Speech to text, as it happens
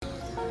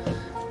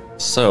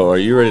So, are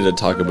you ready to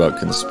talk about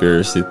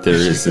conspiracy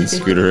theories and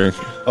scootering?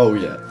 Oh,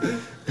 yeah.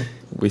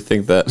 We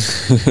think that...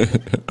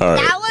 All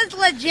right. That was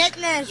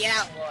legitness.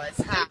 Yeah, it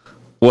was. Huh?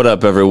 What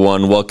up,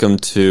 everyone? Welcome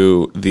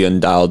to the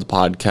Undialed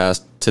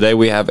podcast. Today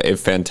we have a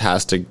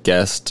fantastic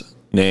guest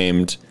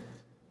named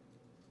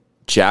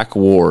Jack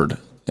Ward,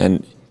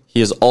 and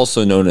he is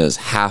also known as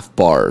Half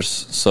Bars.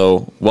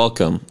 So,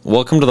 welcome.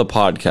 Welcome to the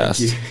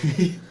podcast.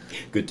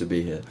 Good to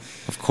be here.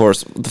 Of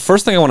course. The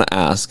first thing I want to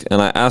ask,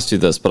 and I asked you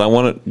this, but I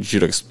wanted you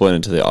to explain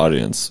it to the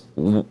audience.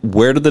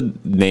 Where did the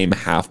name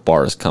Half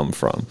Bars come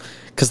from?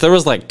 Because there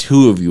was like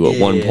two of you at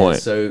one point.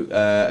 So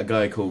a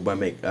guy called my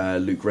mate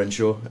Luke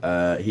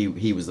Renshaw,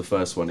 he was the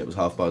first one. It was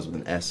Half Bars with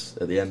an S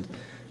at the end.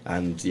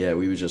 And yeah,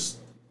 we were just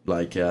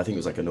like, I think it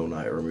was like an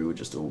all-nighter and we were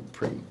just all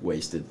pretty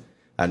wasted.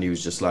 And he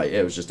was just like, yeah,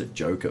 it was just a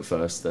joke at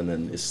first and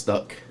then it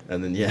stuck.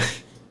 And then, yeah,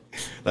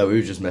 like we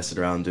were just messing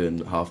around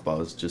doing half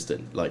bars just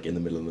in the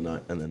middle of the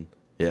night. And then,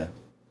 yeah.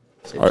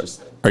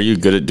 Are you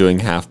good at doing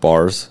half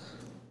bars?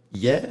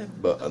 Yeah,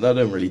 but I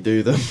don't really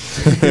do them.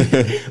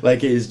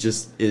 Like it's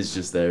just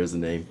there as a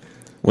name.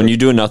 When you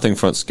do a nothing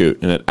front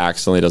scoot and it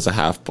accidentally does a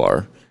half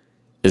bar,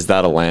 is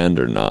that a land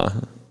or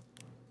not?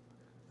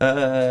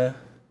 Yeah.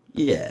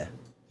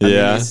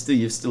 Yeah.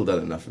 You've still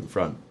done enough in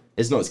front.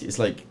 It's not. It's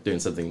like doing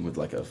something with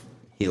like a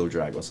heel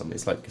drag or something.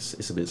 It's like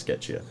it's a bit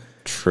sketchier.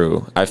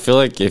 True. I feel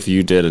like if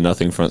you did a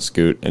nothing front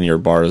scoot and your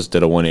bars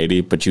did a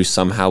 180, but you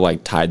somehow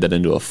like tied that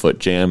into a foot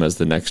jam as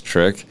the next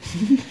trick,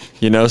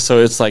 you know, so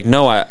it's like,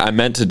 no, I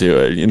meant to do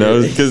it, you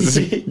know, because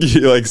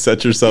you like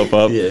set yourself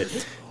up. Yeah.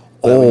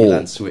 You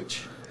land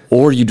switch.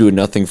 Or you do a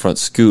nothing front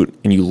scoot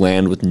and you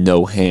land with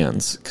no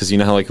hands. Because you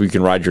know how like we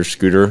can ride your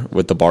scooter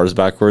with the bars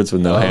backwards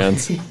with no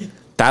hands?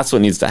 That's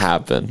what needs to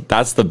happen.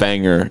 That's the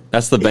banger.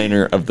 That's the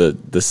banger of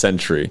the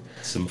century.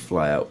 Some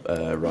fly out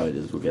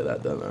riders will get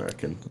that done, I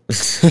reckon.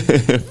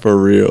 For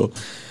real.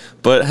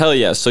 But hell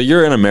yeah. So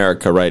you're in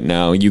America right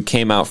now. You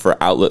came out for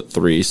Outlet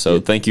 3. So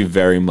thank you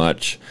very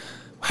much.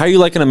 How are you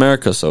liking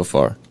America so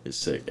far? It's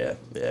sick. Yeah.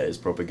 Yeah, it's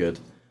proper good.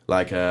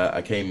 Like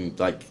I came,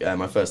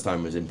 my first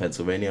time was in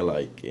Pennsylvania,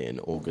 like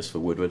in August for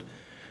Woodward.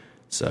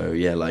 So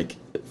yeah, like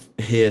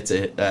here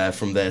to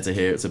from there to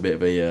here, it's a bit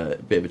of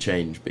a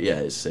change. But yeah,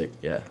 it's sick.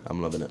 Yeah,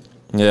 I'm loving it.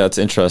 Yeah, it's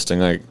interesting.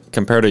 Like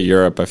compared to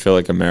Europe, I feel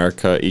like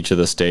America, each of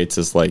the states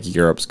is like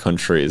Europe's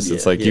countries.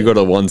 It's like you go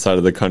to one side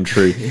of the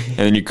country and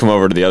then you come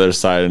over to the other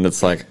side, and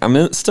it's like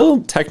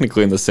still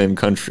technically in the same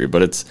country,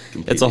 but it's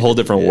a whole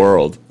different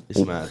world. It's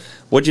mad.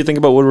 What do you think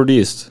about Woodward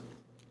East?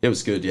 It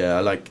was good. Yeah, I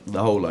like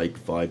the whole like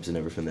vibes and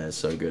everything there. Is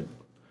so good.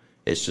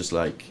 It's just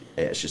like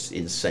it's just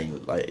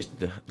insane. Like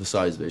the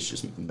size of it's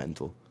just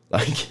mental.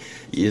 Like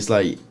it's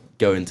like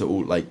going to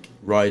all like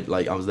ride.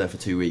 Like I was there for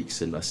 2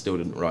 weeks and I still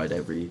didn't ride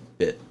every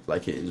bit.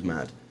 Like it was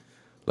mad.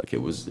 Like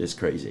it's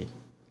crazy.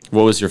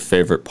 What was your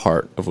favorite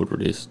part of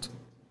Woodward East?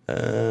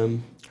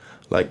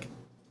 Like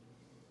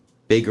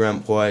big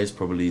ramp wise,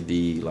 probably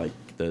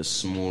the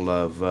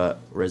smaller vert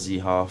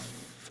resi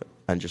half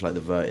and just like the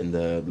vert in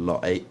the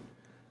lot 8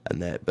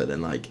 and there. But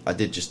then like I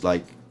did just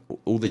like.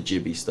 All the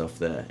jibby stuff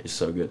there is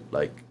so good,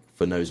 like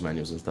for nose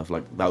manuals and stuff.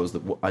 Like that was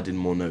I did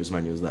more nose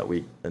manuals that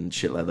week and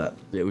shit like that.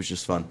 It was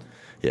just fun.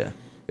 Yeah,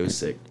 it was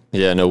sick.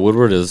 Yeah, no,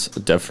 Woodward is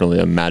definitely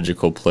a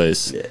magical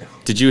place. Yeah.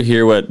 Did you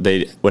hear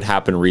what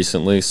happened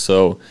recently?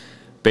 So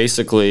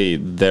basically,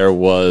 there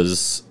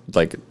was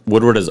like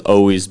Woodward has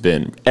always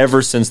been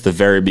ever since the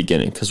very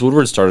beginning, because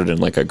Woodward started in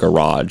like a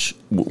garage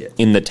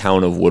in the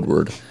town of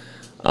Woodward,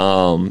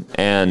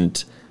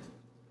 and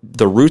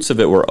the roots of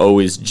it were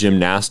always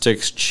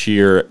gymnastics,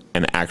 cheer,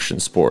 and action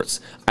sports.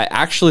 I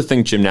actually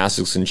think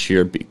gymnastics and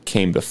cheer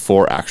came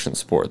before action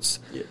sports.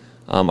 Yeah.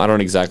 I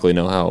don't exactly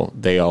know how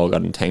they all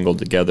got entangled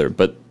together,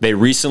 but they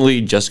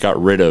recently just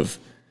got rid of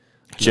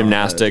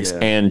gymnastics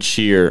and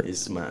cheer.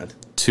 It's mad.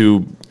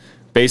 To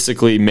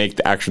basically make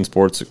the action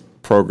sports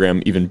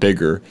program even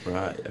bigger.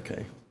 Right.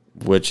 Okay.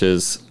 Which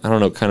is, I don't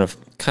know, kind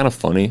of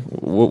funny.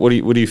 What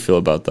do you feel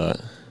about that?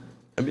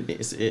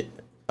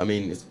 I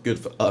mean, it's good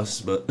for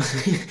us, but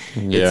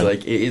it's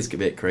like it is a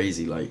bit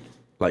crazy.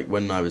 Like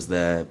when I was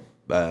there,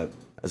 as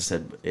I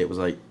said, it was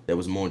like there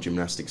was more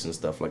gymnastics and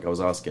stuff. Like I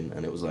was asking,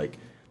 and it was like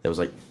there was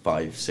like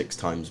 5-6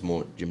 times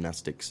more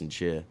gymnastics and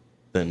cheer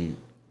than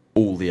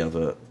all the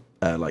other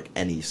like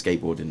any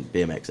skateboarding,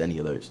 BMX, any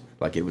of those.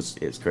 Like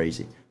it's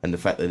crazy, and the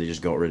fact that they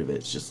just got rid of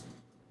it's just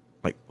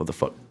like what the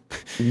fuck.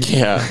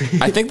 Yeah,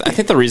 I think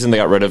the reason they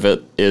got rid of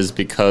it is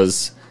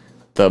because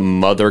the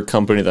mother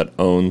company that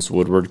owns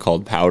Woodward,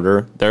 called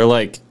Powder, they're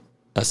like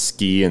a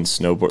ski and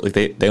snowboard.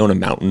 Like they own a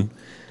mountain.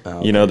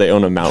 Okay. You know, they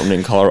own a mountain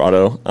in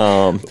Colorado.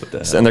 And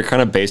they're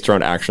kind of based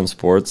around action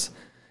sports.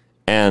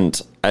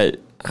 And I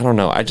don't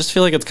know. I just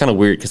feel like it's kind of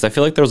weird because I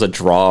feel like there was a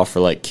draw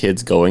for like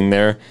kids going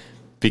there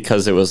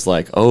because it was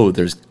like, oh,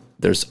 there's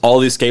all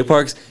these skate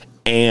parks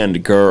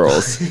and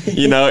girls,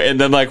 you know. And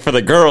then like for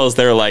the girls,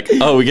 they're like,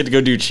 oh, we get to go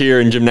do cheer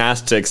and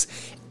gymnastics.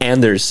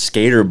 And there's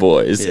skater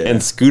boys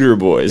and scooter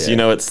boys. You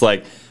know, it's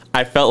like,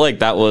 I felt like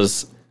that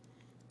was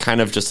kind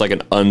of just like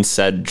an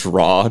unsaid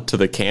draw to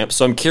the camp.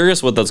 So I'm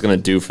curious what that's going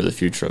to do for the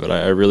future of it.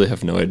 I really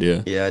have no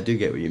idea. Yeah, I do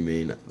get what you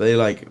mean. They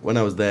like when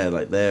I was there,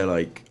 like they're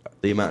like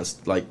the amount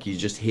of, like you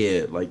just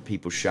hear like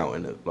people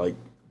shouting at like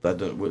I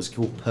don't know what it's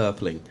called,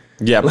 purpling.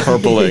 Yeah,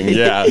 purpling.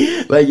 Yeah,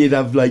 like you'd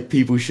have like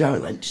people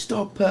shouting like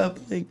stop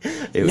purpling.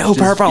 No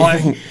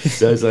purpling.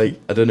 So it's like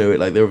I don't know.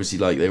 Like they're obviously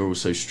like they were all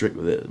so strict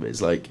with it. But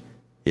it's like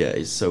yeah,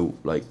 it's so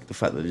like the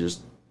fact that they're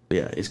just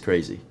it's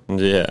crazy.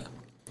 Yeah.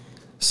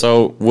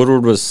 So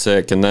Woodward was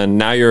sick, and then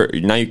now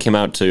you came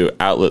out to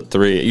Outlet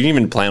 3. You didn't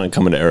even plan on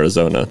coming to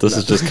Arizona. This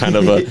is just kind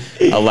of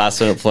a last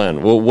minute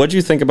plan. Well, what do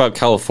you think about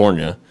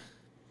California?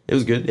 It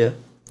was good, yeah.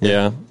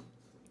 Yeah.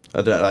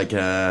 I don't like.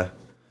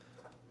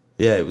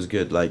 Yeah, it was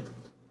good. Like,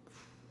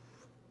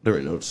 I don't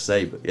really know what to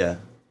say, but yeah,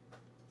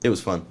 it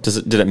was fun.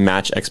 Did it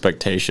match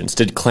expectations?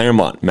 Did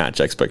Claremont match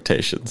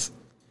expectations?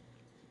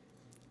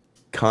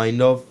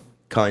 Kind of.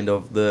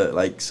 The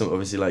like some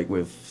obviously like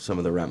with some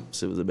of the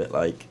ramps, it was a bit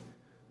like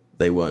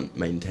they weren't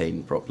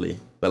maintained properly.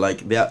 But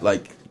like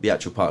the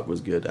actual park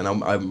was good, and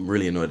I'm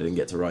really annoyed I didn't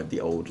get to ride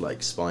the old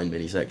like spine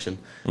mini section.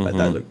 Like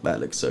that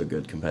looks so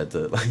good compared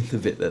to like the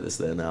bit that is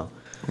there now.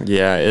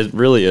 Yeah, it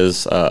really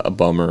is a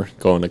bummer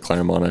going to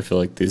Claremont. I feel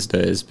like these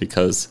days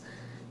because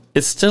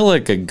it's still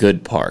like a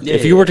good park.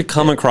 If you were to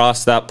come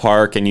across that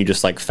park and you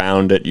just like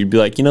found it, you'd be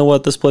like, you know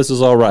what, this place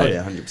is all right. Oh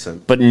yeah,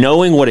 100%. But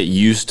knowing what it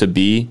used to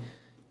be,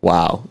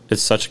 wow,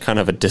 it's such kind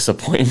of a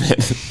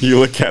disappointment. You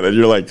look at it,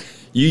 you're like,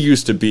 you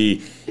used to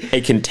be a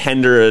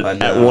contender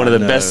at one of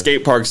the best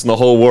skate parks in the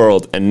whole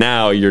world, and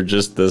now you're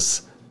just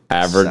this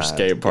average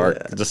skate park,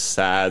 just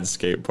sad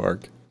skate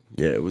park.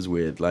 Yeah, it was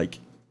weird. Like,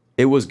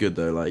 it was good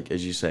though. Like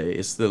as you say,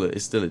 it's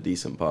still a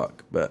decent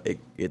park, but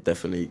it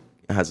definitely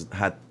had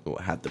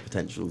the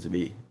potential to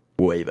be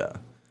way better.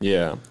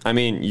 Yeah, I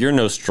mean, you're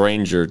no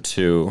stranger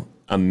to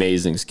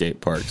amazing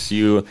skate parks.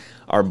 You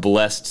are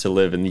blessed to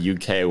live in the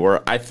UK,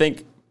 where I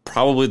think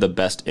probably the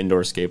best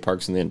indoor skate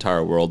parks in the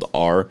entire world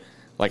are.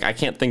 Like, I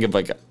can't think of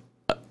like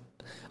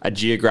a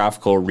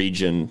geographical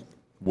region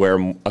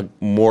where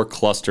more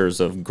clusters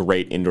of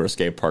great indoor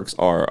skate parks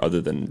are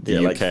other than the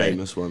UK. Like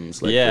famous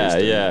ones. Like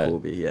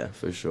Corby, yeah,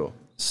 for sure.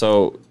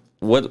 So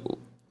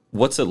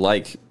what's it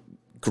like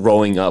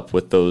growing up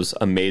with those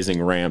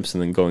amazing ramps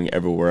and then going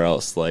everywhere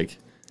else? Like,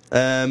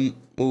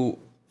 well,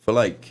 for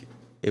like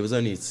it was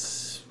only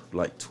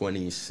like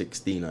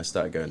 2016 I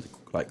started going to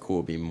like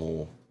Corby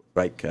more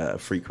like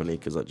frequently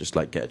because I just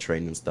like get a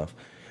train and stuff.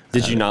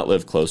 Did you not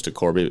live close to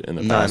Corby in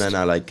the past?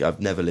 No. Like I've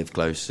never lived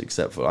close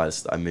except for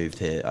I moved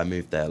here. I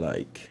moved there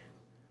like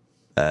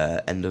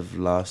end of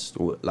last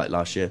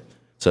year.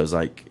 So it was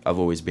like I've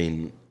always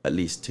been at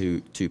least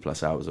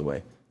 2+ hours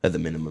away at the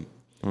minimum.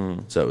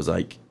 So it was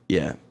like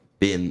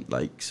being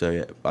like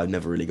I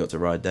never really got to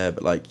ride there.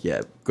 But like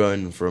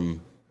going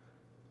from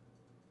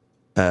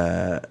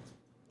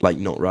like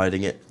not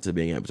riding it to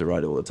being able to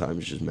ride it all the time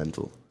is just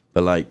mental.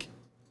 But like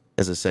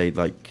as I say,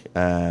 like.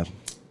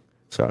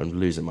 Sorry, I'm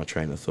losing my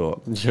train of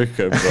thought. You're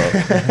good,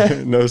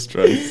 bro. No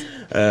stress.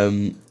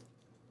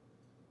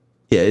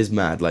 It's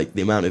mad. Like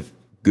the amount of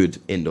good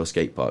indoor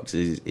skate parks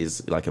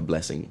is like a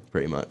blessing,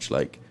 pretty much.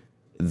 Like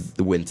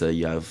the winter,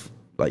 you have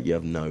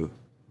no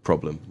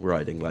problem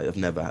riding. Like I've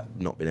never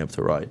not been able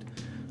to ride.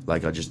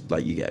 Like I just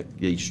like you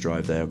just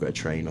drive there, or go a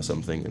train or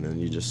something, and then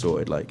you just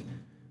sorted. Like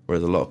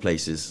whereas a lot of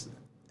places,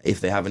 if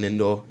they have an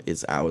indoor,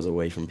 it's hours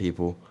away from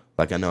people.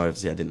 Like I know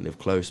obviously I didn't live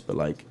close, but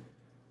like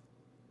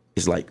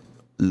it's like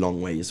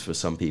long ways for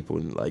some people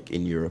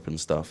in Europe and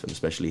stuff, and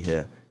especially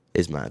here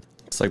is mad.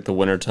 It's like the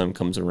wintertime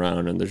comes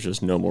around and there's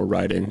just no more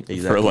riding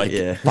for like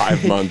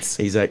 5 months.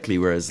 Exactly.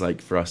 Whereas like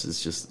for us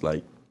it's just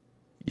like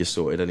you're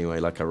sorted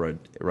anyway. Like I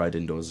ride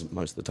indoors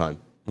most of the time.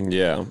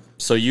 Yeah.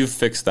 So you've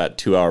fixed that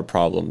 2-hour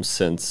problem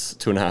since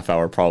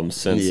 2.5-hour problem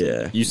since.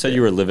 Yeah. You said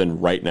you were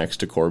living right next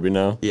to Corby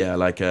now. Yeah.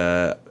 Like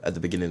at the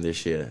beginning of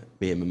this year,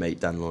 me and my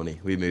mate Dan Lawney,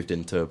 we moved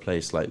into a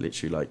place like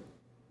literally like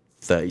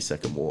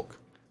 30-second walk.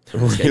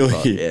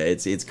 Really? Yeah,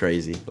 it's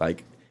crazy.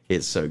 Like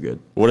it's so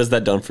good. What has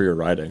that done for your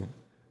riding?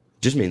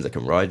 Just means I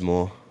can ride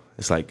more.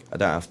 It's like I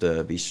don't have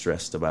to be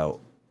stressed about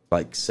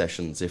like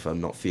sessions. If I'm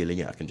not feeling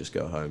it, I can just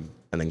go home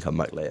and then come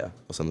back later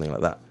or something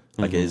like that.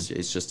 Like it's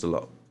just a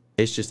lot.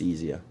 It's just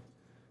easier.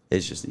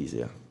 It's just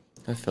easier.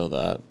 I feel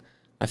that.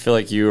 I feel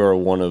like you are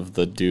one of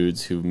the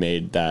dudes who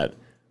made that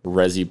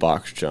Resi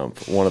box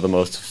jump, one of the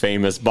most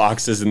famous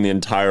boxes in the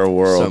entire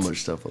world. So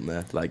much stuff on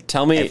there. Like,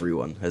 tell me,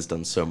 everyone has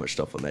done so much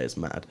stuff on there. It's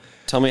mad.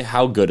 Tell me,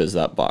 how good is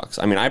that box?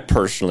 I mean, I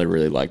personally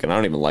really like it. I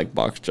don't even like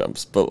box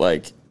jumps, but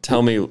like,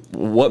 tell me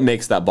what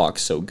makes that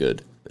box so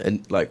good.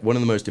 And like, one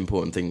of the most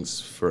important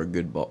things for a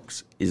good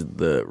box is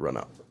the run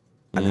up,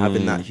 and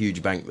having that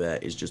huge bank there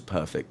is just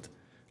perfect.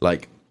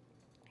 Like,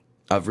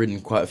 I've ridden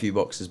quite a few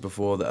boxes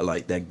before that are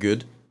like they're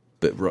good,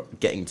 but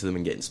getting to them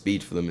and getting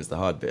speed for them is the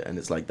hard bit, and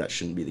it's like that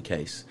shouldn't be the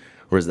case.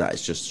 Whereas that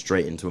is just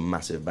straight into a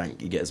massive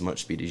bank. You get as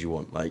much speed as you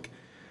want. Like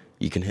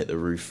you can hit the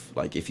roof.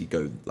 Like if you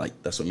go like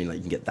that's what I mean. Like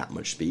you can get that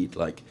much speed.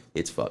 Like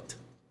it's fucked.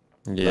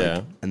 Yeah.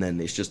 Like, and then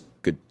it's just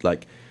good.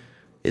 Like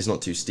it's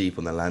not too steep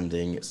on the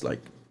landing. It's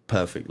like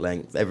perfect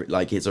length.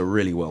 Like it's a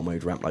really well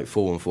made ramp. Like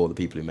 414, the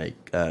people who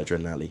make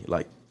Adrenaline,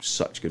 like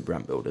such good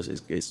ramp builders.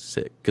 It's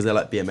sick because they're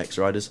like BMX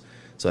riders.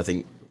 So I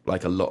think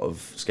like a lot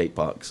of skate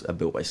parks are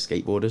built by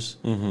skateboarders,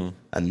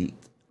 and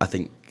I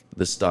think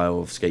the style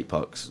of skate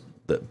parks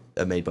that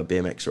are made by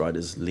BMX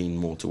riders lean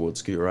more towards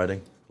scooter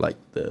riding, like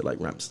the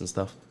ramps and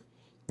stuff.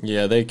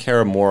 Yeah, they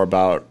care more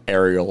about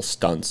aerial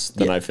stunts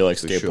than I feel like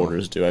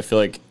skateboarders do. I feel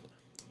like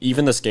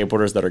even the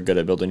skateboarders that are good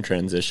at building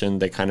transition,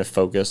 they kind of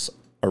focus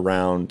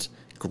around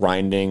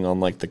grinding on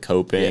like the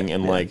coping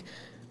and like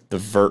the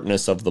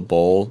vertness of the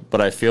bowl.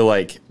 But I feel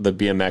like the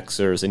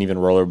BMXers and even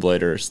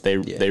rollerbladers,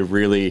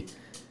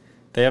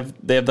 they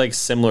have like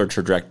similar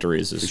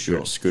trajectories as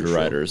scooter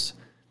riders.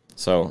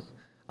 So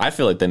I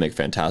feel like they make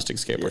fantastic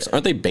skateboards.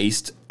 Aren't they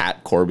based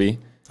at Corby?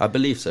 I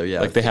believe so,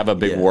 yeah. Like they have a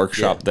big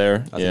workshop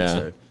there. I think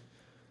so.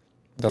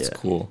 That's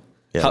cool.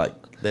 Yeah,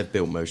 like they've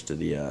built most of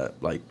the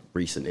like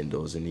recent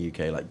indoors in the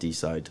UK, like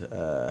D-side.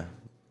 I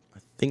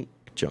think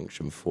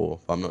Junction 4.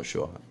 I'm not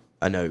sure.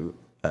 I know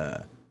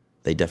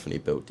they definitely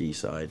built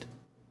D-side.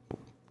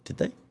 Did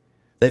they?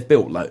 They've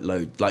built like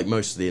like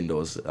most of the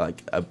indoors,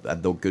 like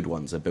the good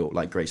ones are built.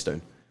 Like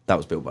Greystone, that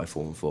was built by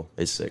 414.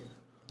 It's sick.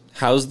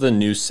 How's the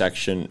new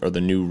section or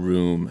the new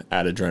room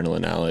at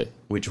Adrenaline Alley?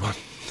 Which one?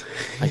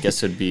 I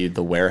guess it'd be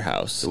the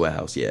warehouse. The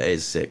warehouse, yeah, it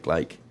is sick.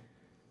 Like,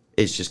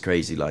 it's just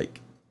crazy. Like,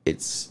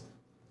 it's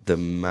the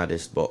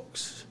maddest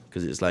box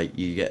because it's like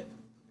you get.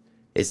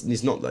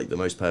 It's not like the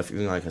most perfect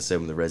thing. Like I said,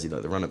 with the resi,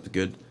 like the run up's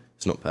good.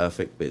 It's not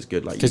perfect, but it's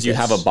good. Like because you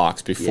have a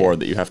box before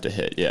that you have to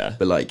hit, yeah.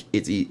 But like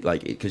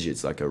because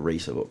it's like a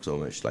racer box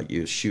almost. Like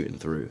you're shooting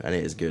through, and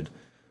it is good.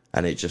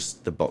 And it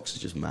just the box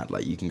is just mad.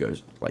 Like you can go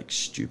like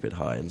stupid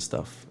high and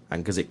stuff,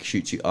 and because it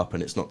shoots you up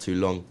and it's not too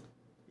long,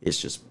 it's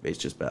just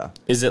better.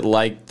 Is it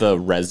like the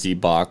resi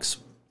box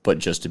but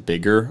just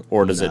bigger,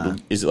 or is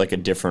it like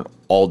a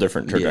all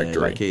different trajectory? Yeah,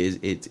 like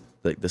it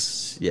like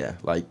this. Yeah,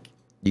 like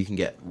you can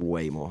get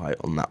way more height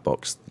on that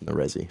box than the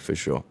resi for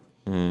sure.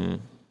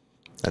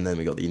 And then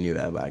we got the new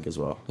airbag as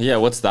well. Yeah,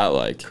 what's that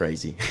like?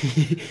 Crazy.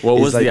 What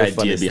was like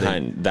the idea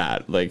behind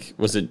that? Like,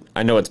 was it?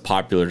 I know it's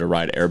popular to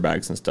ride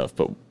airbags and stuff,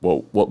 but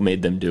what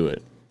made them do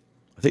it?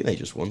 I think they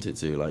just wanted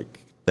to.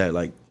 Like, they're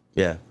like,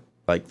 yeah.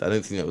 Like, I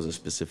don't think that was a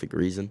specific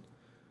reason,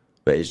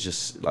 but it's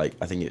just like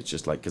I think it's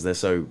just like because they're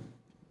so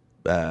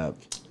like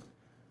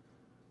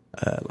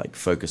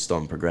focused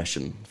on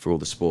progression for all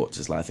the sports.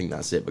 It's like I think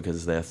that's it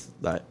because they're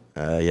like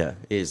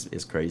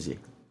it's crazy.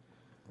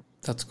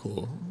 That's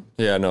cool.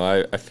 Yeah,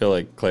 no, I feel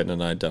like Clayton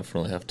and I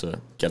definitely have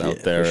to get out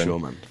there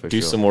and do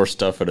some more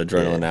stuff at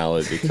Adrenaline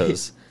Alley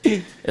because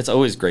it's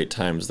always great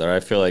times there. I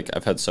feel like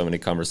I've had so many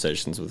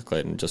conversations with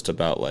Clayton just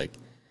about like,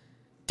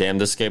 damn,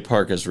 this skate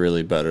park is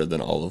really better than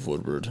all of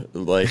Woodward.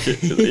 Like,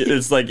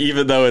 it's like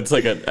even though it's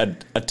like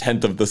a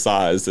tenth of the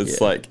size,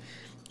 it's like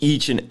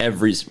each and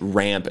every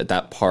ramp at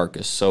that park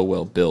is so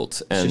well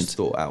built and it's just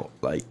thought out.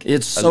 Like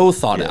it's so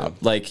thought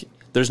out. Like.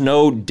 There's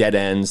no dead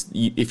ends.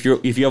 If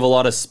you have a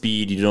lot of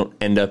speed, you don't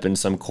end up in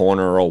some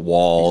corner or a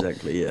wall.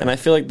 Exactly, yeah. And I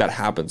feel like that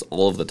happens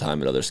all of the time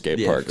at other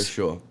skate parks. Yeah, for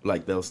sure.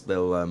 Like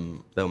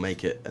they'll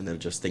make it and they'll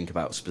just think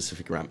about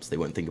specific ramps. They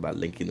won't think about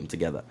linking them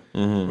together.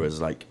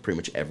 Whereas like pretty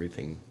much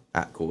everything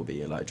at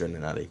Corby and like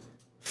Adrenaline Alley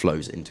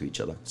flows into each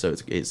other. So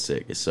it's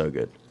sick. It's so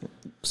good.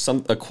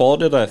 A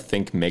quality that I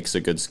think makes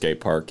a good skate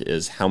park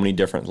is how many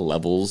different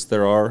levels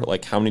there are.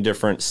 Like how many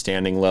different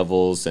standing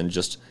levels and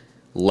just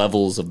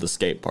levels of the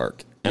skate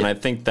park. And I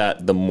think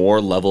that the more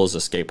levels a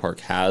skate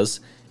park has,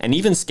 and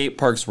even skate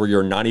parks where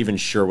you're not even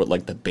sure what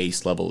like the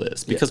base level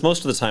is, because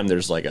most of the time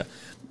there's like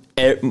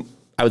I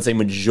would say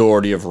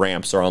majority of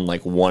ramps are on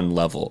like one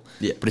level.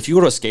 Yeah. But if you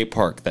go to a skate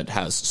park that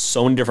has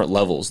so many different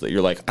levels that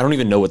you're like, I don't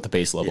even know what the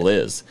base level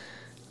is.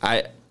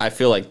 I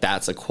feel like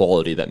that's a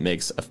quality that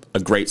makes a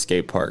great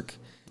skate park.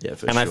 Yeah,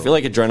 for and sure. I feel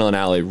like Adrenaline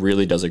Alley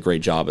really does a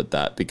great job at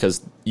that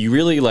because you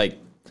really like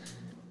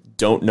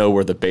don't know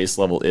where the base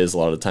level is a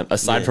lot of the time,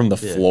 aside from the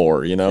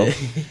floor, you know?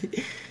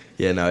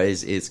 Yeah, no,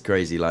 it's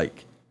crazy.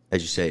 Like,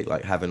 as you say,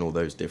 like having all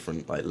those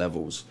different like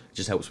levels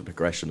just helps with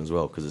progression as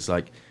well because it's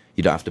like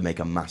you don't have to make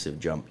a massive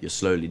jump. You're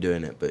slowly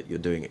doing it, but you're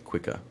doing it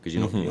quicker because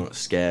you're not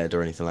scared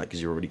or anything like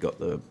because you've already got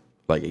the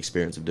like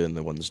experience of doing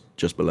the ones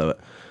just below it.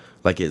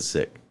 Like, it's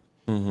sick.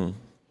 Damn,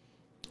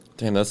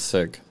 that's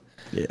sick.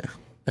 Yeah.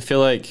 I feel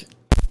like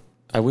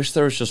I wish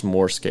there was just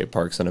more skate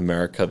parks in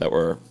America that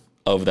were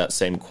of that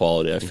same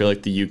quality. I feel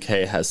like the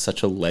UK has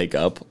such a leg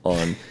up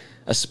on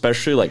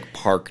especially like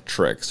park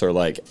tricks or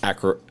like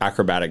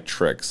acrobatic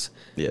tricks.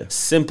 Yeah.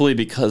 Simply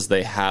because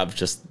they have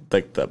just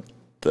like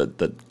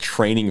the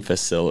training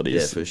facilities.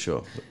 Yeah, for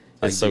sure.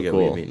 It's so get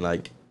cool. What you mean.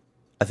 Like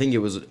I think it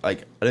was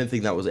like I don't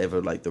think that was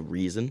ever like the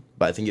reason,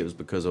 but I think it was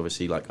because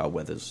obviously like our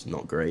weather's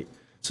not great.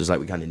 So it's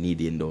like we kind of need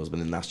the indoors, but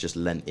then that's just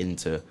lent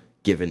into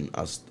giving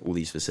us all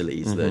these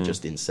facilities that are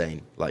just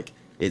insane. Like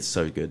it's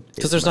so good.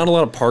 Because there's not a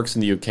lot of parks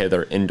in the UK that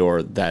are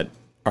indoor that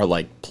are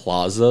like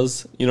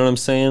plazas. You know what I'm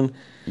saying?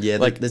 Yeah,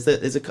 like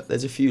there's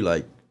a few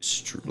like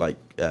skateboard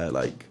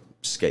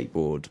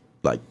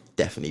like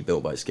definitely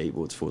built by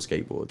skateboards for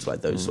skateboards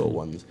like those sort of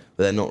ones,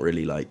 but they're not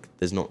really like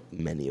there's not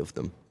many of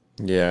them.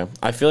 Yeah,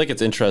 I feel like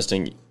it's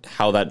interesting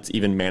how that's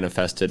even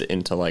manifested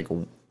into like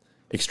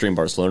Extreme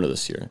Barcelona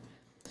this year.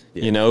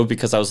 Yeah. You know,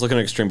 because I was looking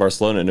at Extreme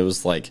Barcelona and it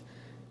was like,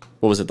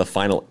 what was it, the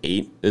final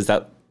 8? Is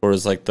that, or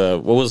was like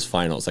what was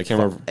finals? I can't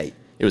remember. 8.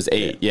 It was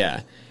 8,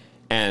 yeah.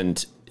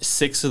 And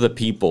 6 of the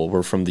people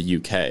were from the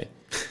UK.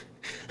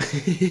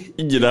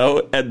 You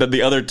know, and then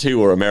the other 2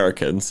 were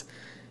Americans.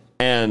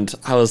 And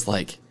I was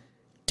like,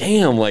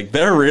 damn, like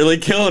they're really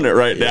killing it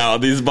right now.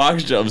 These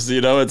box jumps,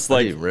 you know, it's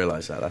like I didn't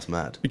realize that. That's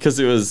mad. Because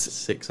it was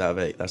 6 out of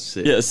 8. That's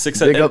sick. Yeah, 6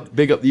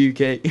 big up the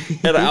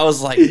UK. And I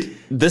was like,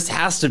 this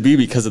has to be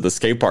because of the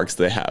skate parks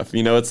they have.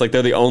 You know, it's like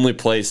they're the only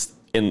place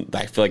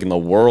I feel like in the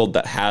world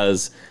that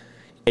has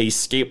a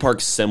skate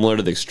park similar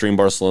to the Extreme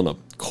Barcelona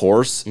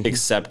course,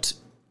 except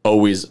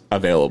always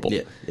available.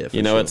 Yeah,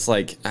 you know, it's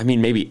like, I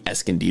mean, maybe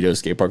Escondido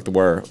skate park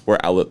where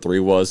Outlet 3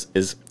 was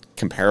is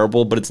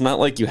comparable, but it's not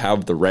like you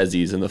have the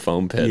resis and the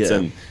foam pits. Yeah.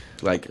 And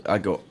like I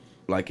got,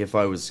 like if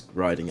I was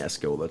riding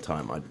Esco all the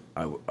time,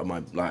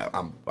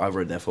 I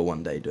rode there for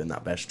one day doing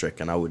that best trick,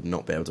 and I would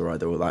not be able to ride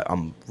there. Like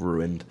I'm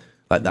ruined.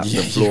 Like that's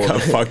the floor. You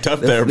got fucked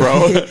up there,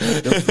 bro.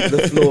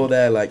 the floor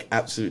there, like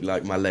absolutely,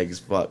 like my legs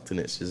fucked, and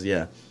it's just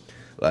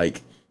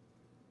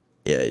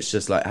it's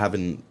just like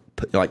having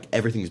like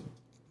everything's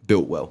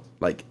built well.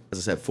 Like as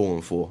I said,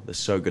 4-on-4, they're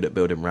so good at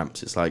building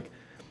ramps. It's like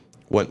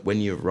when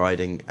you're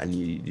riding and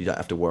you don't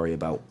have to worry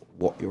about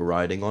what you're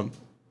riding on,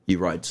 you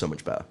ride so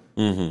much better.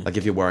 Mm-hmm. Like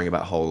if you're worrying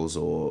about holes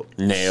or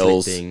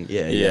nails, slipping,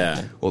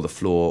 or the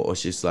floor, or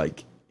it's just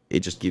like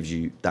it just gives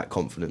you that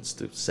confidence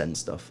to send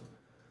stuff.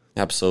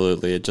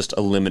 Absolutely. It just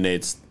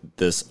eliminates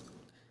this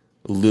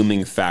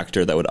looming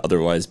factor that would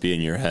otherwise be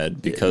in your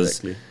head because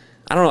exactly.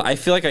 I don't know. I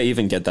feel like I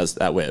even get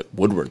that way at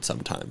Woodward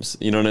sometimes,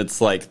 you know, and it's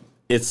like,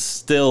 it's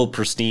still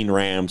pristine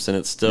ramps and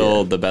it's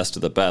still the best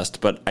of the best,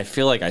 but I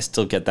feel like I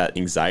still get that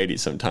anxiety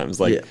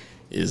sometimes. Like,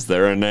 is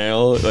there a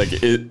nail? Like,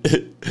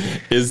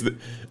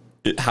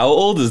 how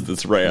old is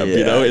this ramp?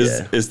 You know,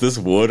 is this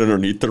wood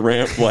underneath the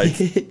ramp like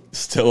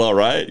still all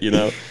right? You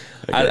know,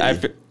 I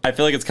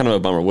feel like it's kind of a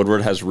bummer.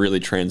 Woodward has really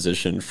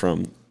transitioned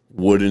from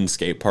wooden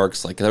skate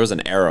parks. Like there was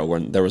an era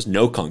when there was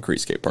no concrete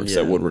skate parks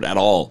at Woodward at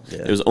all.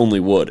 It was only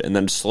wood, and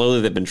then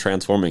slowly they've been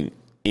transforming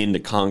into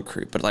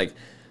concrete. But like,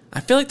 I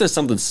feel like there's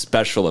something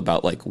special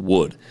about like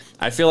wood.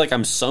 I feel like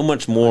I'm so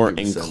much more 100%.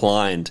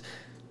 Inclined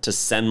to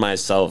send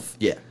myself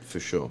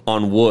for sure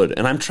on wood,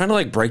 and I'm trying to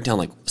like break down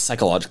like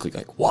psychologically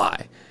like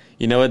why.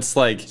 You know, it's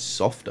like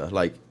softer.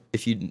 Like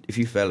if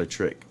you fail a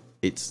trick,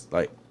 it's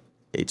like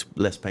it's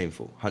less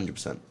painful,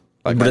 100%.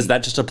 Like, but is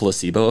that just a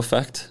placebo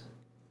effect?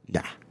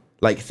 Nah.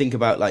 Like think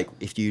about like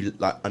if you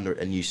like under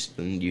and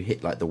you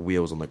hit like the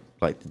wheels on the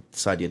like the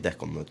side of your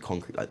deck on the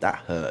concrete, like that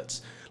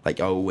hurts. Like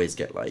I always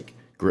get like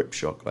grip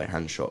shock, like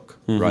hand shock,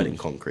 riding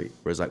concrete.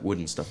 Whereas like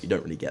wooden stuff, you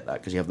don't really get that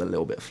because you have the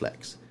little bit of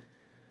flex.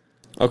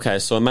 Okay,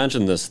 so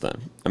imagine this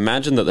then.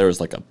 Imagine that there was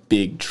like a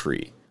big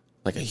tree,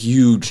 like a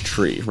huge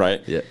tree,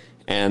 right? Yeah.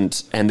 And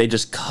they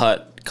just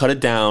cut it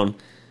down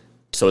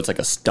so it's like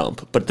a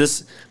stump. But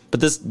this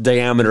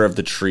diameter of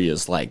the tree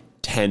is like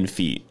 10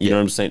 feet. You know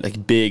what I'm saying?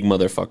 Like big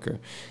motherfucker.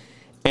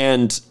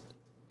 And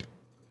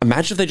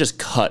imagine if they just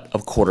cut a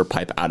quarter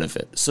pipe out of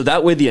it. So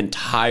that way the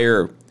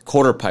entire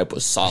quarter pipe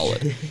was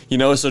solid. You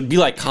know, so it'd be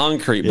like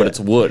concrete, but it's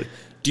wood.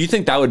 Do you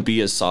think that would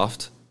be as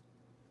soft?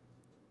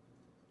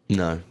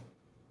 No.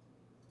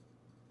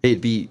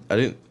 It'd be,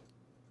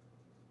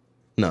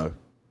 no.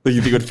 You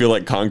think it would feel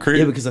like concrete?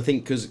 Yeah, because I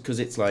think, because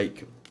it's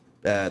like,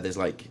 there's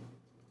like,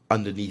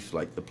 underneath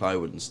like the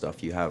plywood and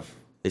stuff, you have,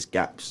 there's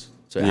gaps.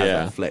 So it has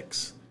that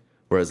flex.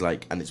 Whereas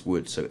like, and it's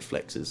wood, so it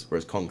flexes.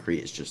 Whereas concrete,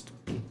 it's just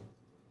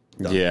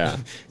done. Yeah.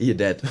 You're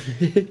dead.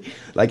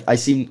 Like I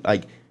seem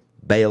like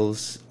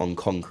bales on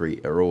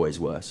concrete are always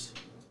worse.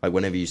 Like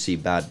whenever you see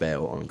bad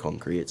bale on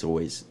concrete, it's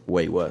always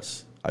way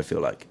worse, I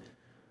feel like.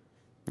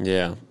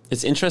 Yeah.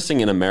 It's interesting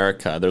in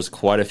America, there's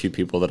quite a few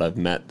people that I've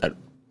met that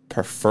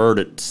prefer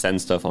to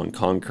send stuff on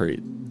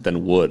concrete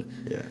than wood.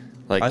 Yeah.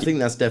 Like I think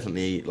that's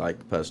definitely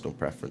like personal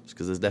preference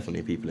because there's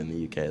definitely people in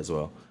the UK as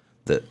well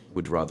that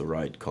would rather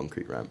ride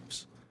concrete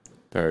ramps.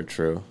 Very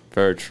true.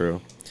 Very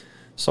true.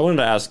 So I wanted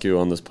to ask you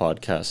on this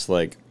podcast,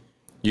 like,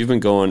 you've been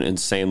going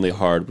insanely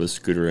hard with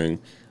scootering,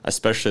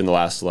 especially in the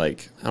last,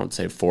 like, I would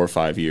say 4 or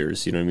 5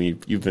 years. You know what I mean?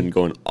 You've been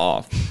going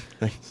off.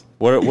 Thanks.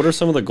 What are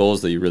some of the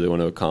goals that you really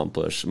want to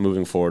accomplish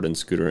moving forward in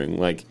scootering?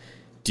 Like,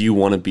 do you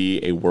want to be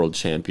a world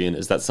champion?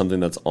 Is that something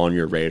that's on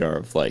your radar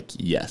of, like,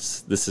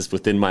 yes, this is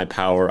within my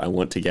power, I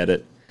want to get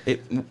it?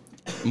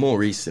 More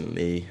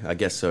recently, I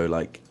guess so.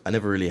 Like, I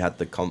never really had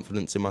the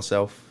confidence in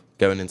myself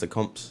going into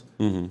comps.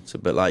 Mm-hmm. So,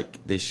 but like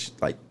this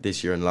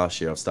year and last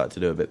year, I've started to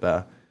do a bit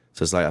better.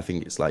 So it's like I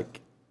think it's like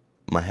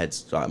my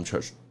head's like, I'm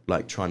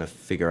trying to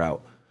figure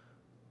out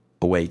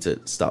a way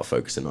to start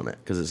focusing on it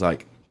because it's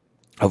like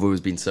I've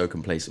always been so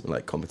complacent with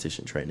like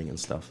competition training and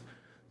stuff,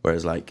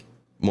 whereas like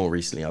more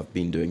recently I've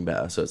been doing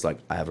better. So it's like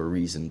I have a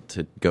reason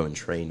to go and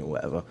train or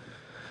whatever.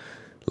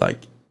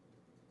 Like,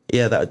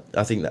 yeah,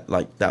 I think that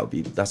like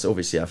that's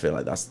obviously I feel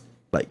like that's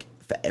like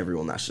for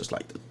everyone that's just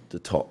like the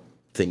top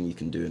thing you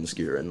can do in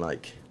scooter, and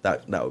like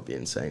that would be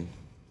insane.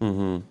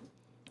 Mm-hmm.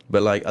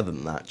 But like other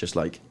than that, just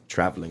like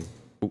traveling.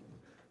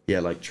 Yeah,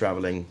 like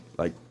traveling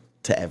like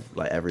to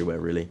everywhere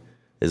really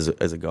is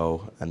a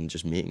goal, and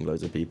just meeting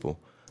loads of people.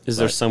 Is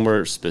there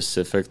somewhere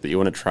specific that you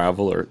want to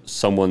travel, or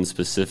someone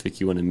specific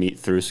you want to meet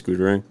through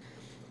scootering?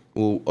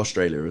 Well,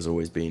 Australia has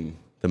always been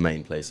the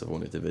main place I've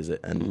wanted to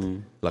visit,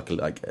 and luckily,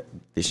 like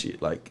this year,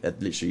 like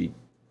literally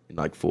in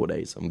like 4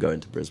 days, I'm going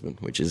to Brisbane,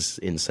 which is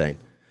insane.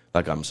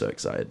 Like I'm so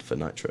excited for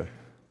Nitro.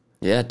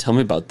 Yeah, tell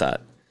me about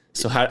that.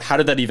 So how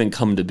did that even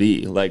come to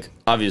be? Like,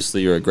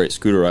 obviously you're a great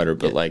scooter rider,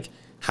 but like,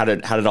 how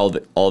did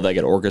all that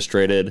get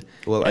orchestrated?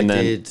 Well, I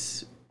did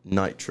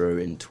Nitro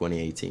in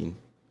 2018.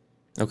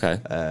 Okay.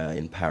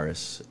 In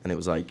Paris, and it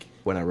was like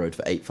when I rode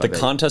for 858. The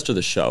contest or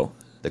the show?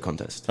 The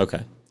contest.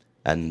 Okay.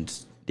 And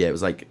yeah, it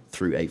was like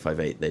through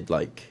 858. They'd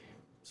like,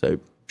 so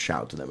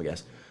shout out to them, I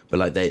guess. But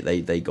like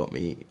they got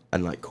me,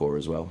 and like Cora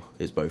as well,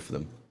 is both of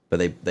them.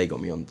 But they got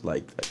me on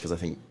like, because I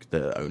think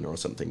the owner or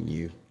something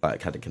knew,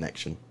 like had a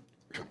connection,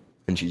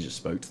 and she just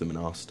spoke to them and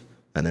asked,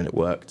 and then it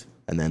worked.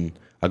 And then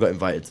I got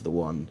invited to the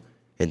one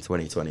in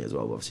 2020 as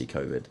well, obviously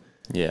COVID.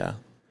 Yeah.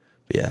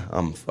 But yeah,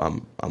 I'm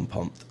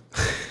pumped.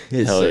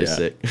 It's Hell so yeah.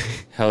 sick.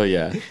 Hell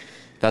yeah.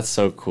 That's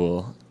so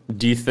cool. What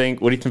do you think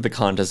the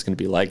contest is going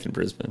to be like in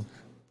Brisbane?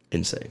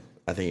 Insane.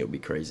 I think it'll be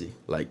crazy.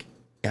 Like,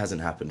 it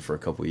hasn't happened for a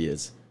couple of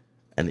years,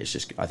 and it's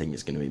just, I think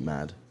it's going to be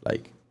mad.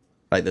 Like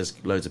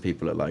there's loads of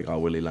people at like our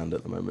Willy Land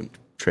at the moment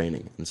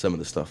training, and some of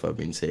the stuff I've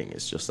been seeing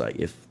is just like,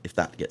 if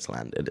that gets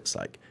landed, it's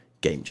like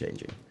game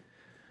changing.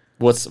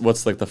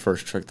 What's like the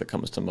first trick that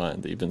comes to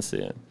mind that you've been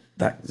seeing?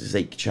 That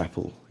Zake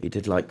Chapel, he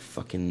did like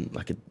fucking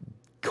like a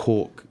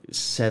cork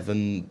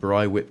 7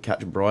 bri whip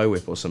catch bri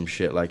whip or some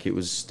shit. Like, it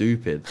was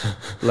stupid.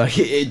 Like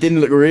it didn't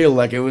look real.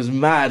 Like, it was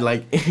mad.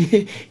 Like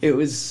it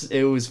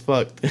was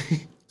fucked.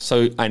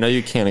 So I know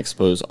you can't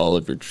expose all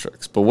of your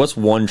tricks, but what's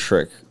one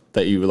trick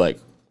that you like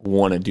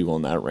want to do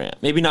on that ramp?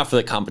 Maybe not for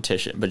the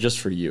competition, but just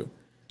for you.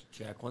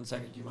 Jack, 1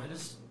 second. Do you mind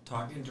just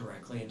talking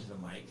directly into the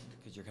mic,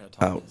 because you're kind of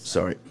talking? Oh,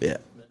 sorry. Yeah.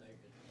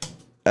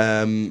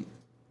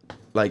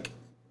 Like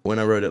when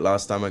I rode it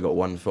last time, I got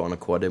 1 foot on a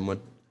quad inward.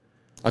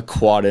 A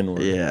quad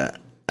inward. Yeah.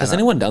 Has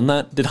anyone done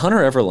that? Did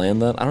Hunter ever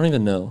land that? I don't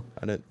even know.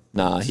 I don't.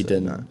 Nah, he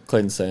didn't. No.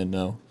 Clayton's saying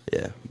no.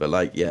 Yeah, but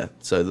like, yeah.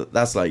 So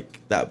that's like,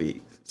 that'd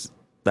be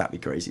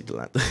crazy to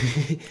land.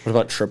 What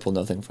about triple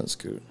nothing front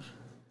scoot?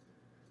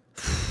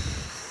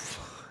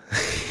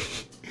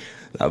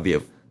 That would be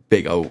a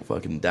big old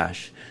fucking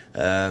dash.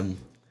 I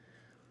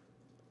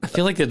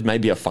feel like it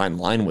might be a fine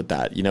line with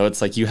that. You know,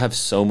 it's like you have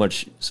so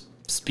much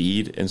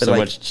speed and so like,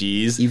 much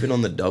G's. Even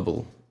on the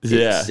double,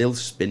 Yeah. it's still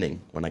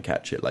spinning when I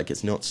catch it. Like,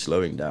 it's not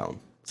slowing down.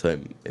 So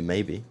it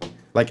may be.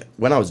 Like,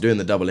 when I was doing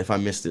the double, if I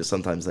missed it,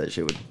 sometimes that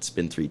shit would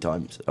spin 3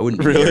 times. I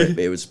wouldn't Really? hear it,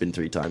 but it would spin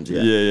 3 times,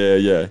 yeah.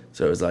 Yeah.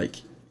 So it was like,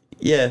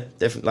 yeah,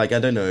 definitely. Like, I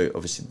don't know,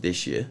 obviously,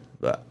 this year,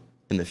 but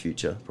in the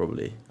future,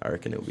 probably, I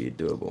reckon it'll be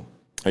doable.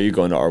 Are you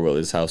going to our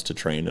Willie's house to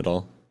train at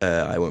all?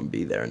 I won't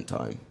be there in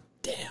time.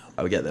 Damn.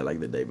 I'll get there, like,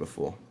 the day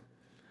before.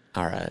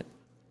 All right.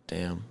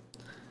 Damn.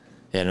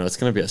 Yeah, no, it's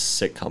going to be a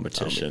sick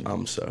competition.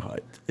 I'm so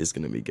hyped. It's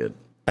going to be good.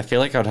 I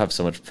feel like I would have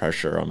so much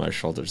pressure on my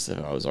shoulders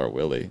if I was our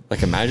Willie.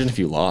 Like, imagine if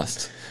you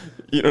lost.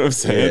 You know what I'm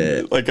saying?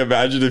 Yeah. Like,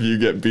 imagine if you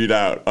get beat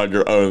out on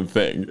your own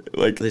thing.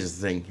 Like, This is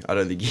the thing. I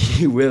don't think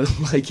he will.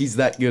 Like, he's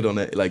that good on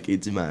it. Like,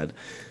 it's mad.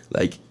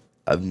 Like,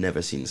 I've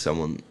never seen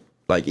someone,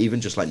 like, even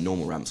just like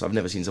normal ramps, I've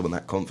never seen someone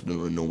that confident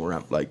on a normal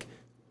ramp. Like,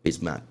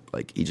 it's mad.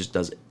 Like, he just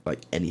does it, like,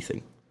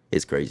 anything.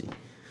 It's crazy.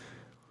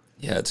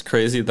 yeah, it's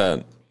crazy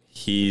that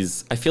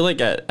I feel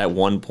like at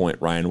one point,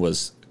 Ryan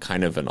was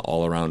kind of an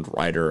all around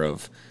rider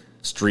of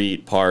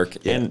street,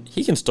 park, and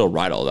he can still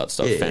ride all that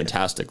stuff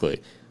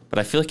fantastically. But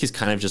I feel like he's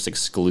kind of just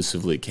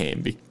exclusively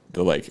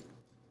the like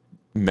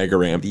mega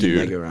ramp dude.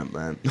 Mega ramp,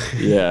 man.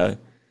 Yeah.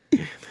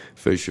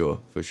 For sure.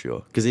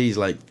 Because he's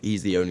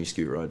the only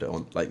scooter rider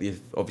on, like,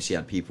 they've obviously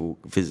had people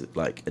visit,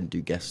 like, and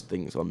do guest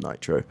things on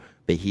Nitro,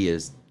 but he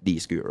is the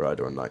scooter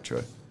rider on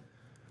Nitro.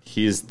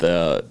 He's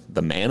the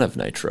man of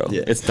Nitro.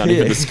 Yeah. It's not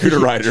even the scooter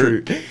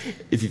rider. True.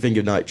 If you think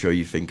of Nitro,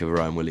 you think of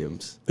Ryan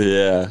Williams.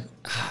 Yeah.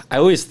 I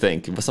always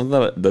think, but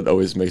something that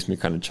always makes me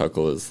kind of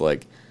chuckle is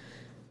like,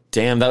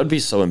 damn, that would be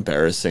so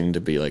embarrassing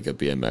to be like a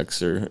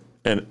BMXer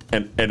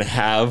and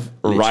have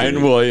Literally.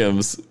 Ryan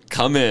Williams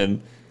come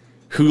in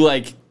who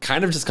like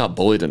kind of just got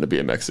bullied into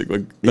BMXing.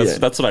 Like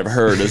that's what I've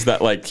heard is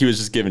that like he was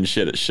just giving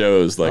shit at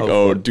shows like,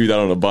 do that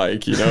on a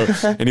bike, you know?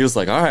 And he was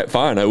like, all right,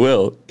 fine, I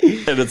will.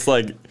 And it's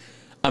like,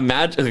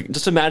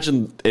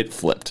 imagine it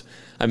flipped.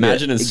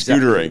 Imagine in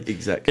scootering.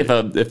 Exactly.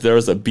 If there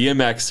was a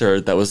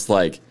BMXer that was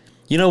like,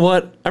 you know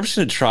what? I'm just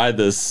gonna try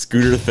this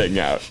scooter thing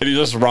out, and he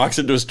just rocks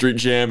into a street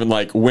jam and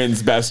like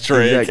wins best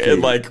trick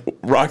and like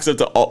rocks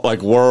into all,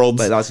 like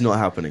worlds. Like, that's not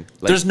happening.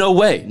 Like, there's no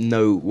way.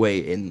 No way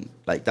in,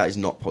 like, that is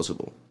not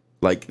possible.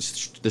 Like,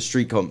 the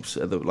street comps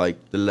at the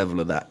level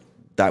of that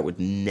would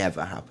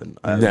never happen.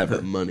 I would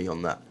put money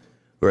on that.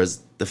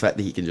 Whereas the fact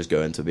that he can just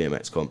go into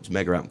BMX comps,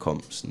 mega ramp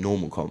comps,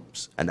 normal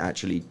comps, and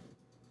actually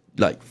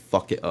like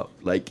fuck it up.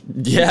 Like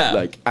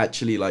like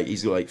actually like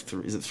he's got like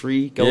is it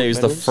 3 gold Yeah, he was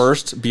medals? the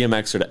first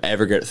BMXer to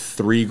ever get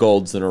 3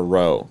 golds in a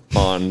row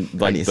on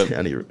like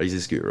and he's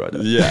a scooter rider.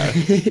 Yeah.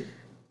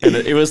 And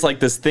it was like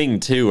this thing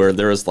too where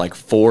there was like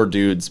 4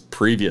 dudes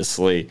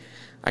previously.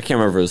 I can't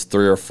remember if it was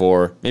 3 or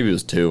 4, maybe it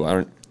was 2.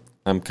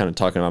 I'm kind of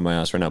talking about my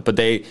ass right now, but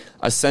they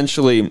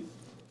essentially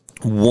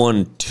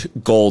won 2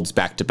 golds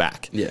back to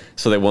back. Yeah.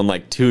 So they won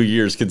like 2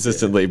 years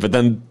consistently, but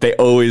then they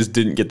always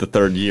didn't get the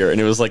 3rd year,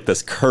 and it was like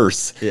this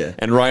curse. Yeah.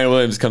 And Ryan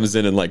Williams comes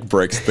in and like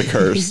breaks the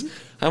curse.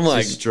 I'm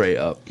like, Just straight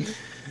up.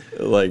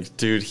 like,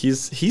 dude,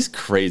 he's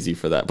crazy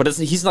for that. But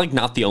he's like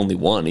not the only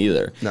one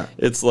either. No.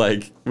 It's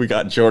like we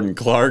got Jordan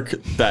Clark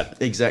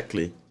that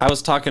Exactly. I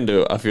was talking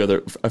to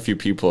a few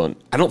people, and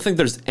I don't think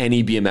there's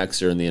any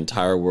BMXer in the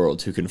entire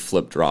world who can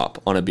flip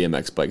drop on a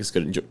BMX bike as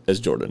good as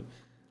Jordan.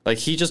 Like,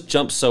 he just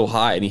jumps so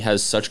high, and he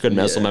has such good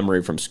muscle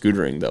memory from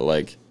scootering that,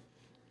 like...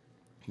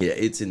 Yeah,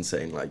 it's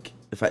insane. Like,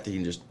 the fact that he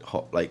can just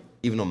hop, like,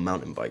 even on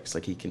mountain bikes,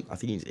 like, he can... I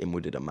think he's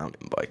inwarded a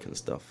mountain bike and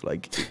stuff.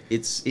 Like,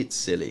 it's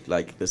silly.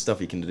 Like, the stuff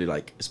he can do,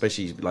 like,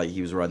 especially, like,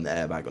 he was riding the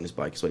airbag on his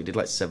bike, so he did,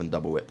 like, 7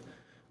 double whip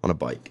on a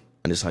bike.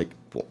 And it's like,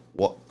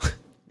 what?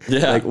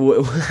 Yeah.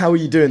 Like, how are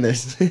you doing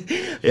this?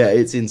 Yeah,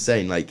 it's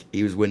insane. Like,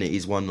 he was winning.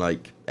 He's won,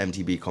 like,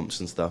 MTB comps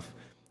and stuff.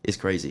 It's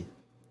crazy.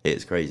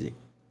 It's crazy.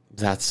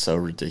 That's so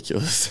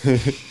ridiculous. Do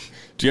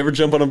you ever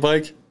jump on a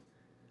bike?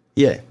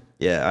 Yeah.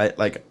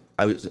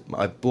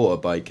 I bought a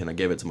bike and I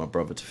gave it to my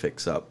brother to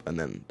fix up, and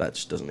then that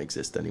just doesn't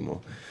exist anymore.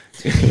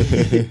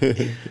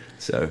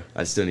 So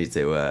I still need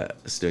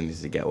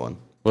to get one.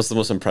 What's the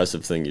most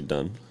impressive thing you've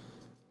done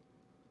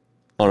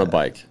on a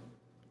bike?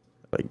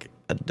 Like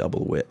a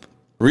double whip.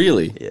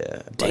 Really?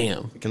 Yeah.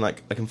 Damn.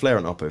 I can flare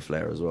an oppo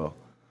flare as well.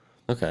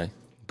 Okay.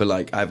 But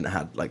like I haven't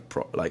had like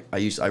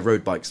I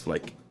rode bikes for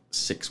like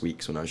 6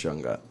 weeks when I was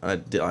younger. I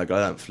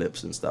learned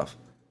flips and stuff,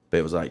 but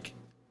it was like,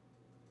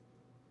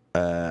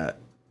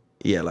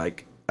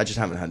 like I just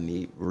haven't had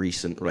any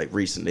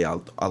recently.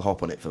 I'll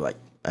hop on it for like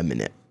a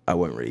minute. I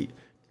won't really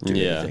do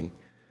anything.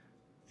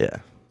 Yeah.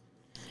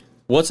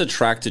 What's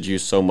attracted you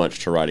so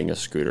much to riding a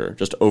scooter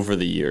just over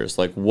the years?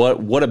 Like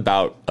what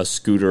about a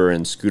scooter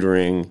and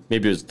scootering?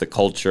 Maybe it's the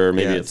culture.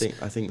 Maybe I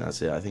think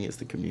that's it. I think it's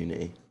the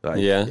community.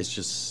 Like, yeah. It's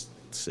just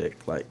sick.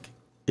 Like,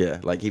 yeah.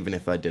 Like even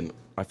if I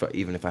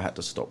had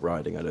to stop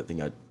riding, I don't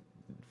think I'd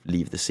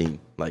leave the scene.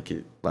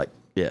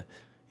 Yeah,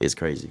 it's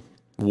crazy.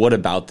 What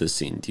about this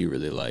scene do you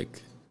really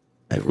like?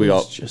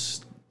 Everyone's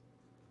just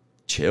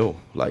chill.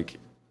 Like,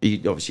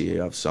 obviously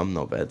you have some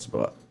knobheads,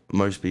 but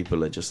most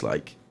people are just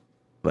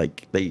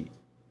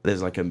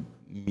there's like a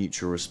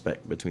mutual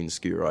respect between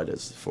scooter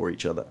riders for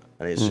each other,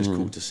 and it's just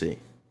cool to see.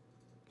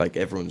 Like,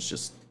 everyone's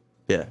just,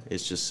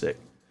 it's just sick.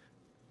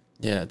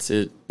 Yeah,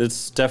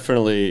 it's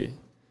definitely,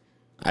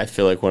 I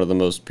feel like one of the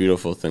most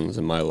beautiful things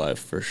in my life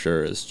for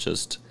sure is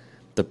just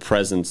the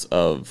presence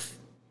of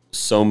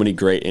so many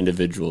great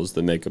individuals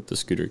that make up the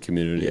scooter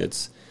community. Yeah.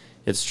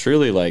 It's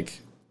truly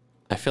like,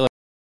 I feel like,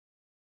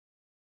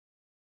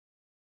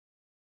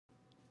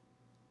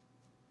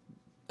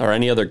 or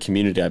any other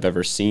community I've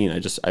ever seen.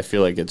 I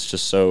feel like it's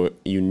just so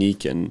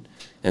unique and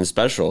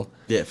special.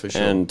 Yeah, for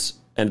sure. And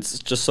it's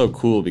just so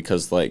cool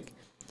because like,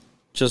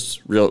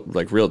 just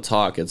real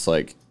talk. It's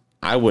like,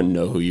 I wouldn't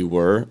know who you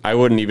were. I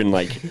wouldn't even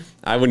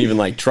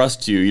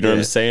trust you. You know what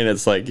I'm saying?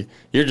 It's like,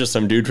 you're just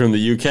some dude from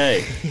the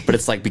UK. But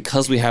it's like,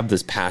 because we have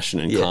this passion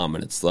in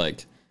common, it's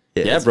like,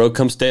 bro,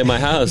 come stay at my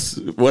house.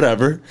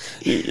 Whatever.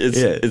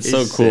 It's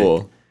so cool.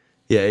 Sick.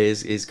 Yeah,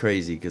 it's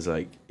crazy because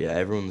like,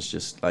 everyone's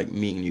just like,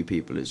 meeting new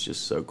people is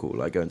just so cool.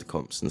 Like, going to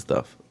comps and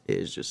stuff, it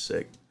is just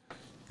sick.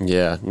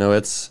 Yeah, no,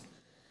 it's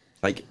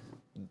like,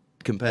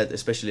 compared,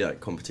 especially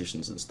like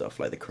competitions and stuff,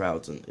 like the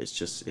crowds, and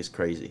it's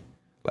crazy.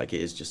 Like,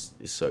 it's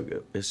so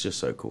good. It's just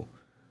so cool.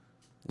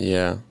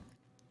 Yeah.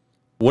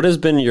 What has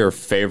been your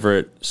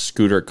favorite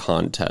scooter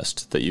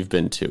contest that you've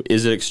been to?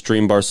 Is it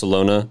Extreme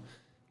Barcelona?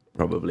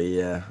 Probably,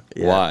 yeah.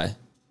 Why?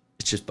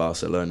 It's just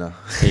Barcelona.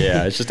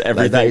 Yeah, it's just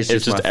everything. Like,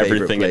 it's just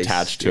everything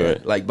attached to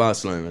it. Like,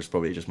 Barcelona is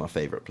probably just my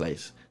favorite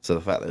place. So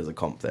the fact that there's a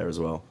comp there as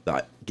well,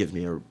 that gives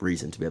me a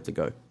reason to be able to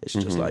go. It's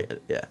just like,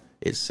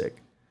 it's sick.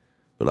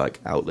 But like,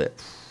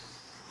 Outlet.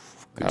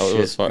 Outlet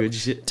was fun. Good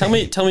shit. Tell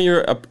me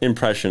your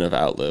impression of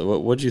Outlet.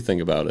 What did you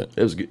think about it?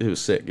 It was good. It was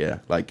sick. Yeah,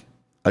 like,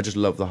 I just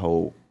love the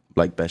whole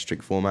like best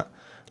trick format.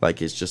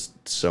 Like, it's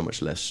just so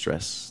much less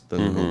stress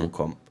than a normal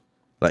comp.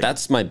 Like,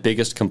 that's my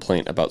biggest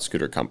complaint about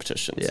scooter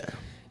competitions. Yeah,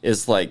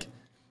 is like,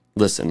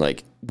 listen,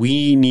 like,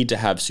 we need to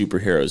have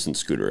superheroes in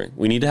scootering.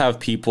 We need to have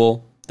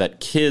people that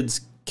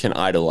kids can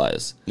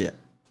idolize. Yeah.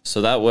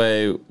 So that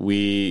way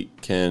we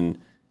can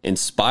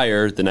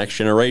inspire the next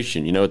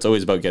generation. You know, it's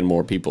always about getting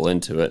more people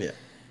into it. Yeah.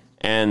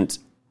 And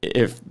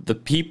if the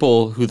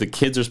people who the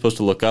kids are supposed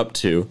to look up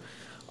to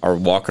are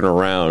walking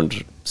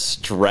around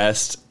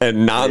stressed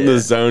and not in the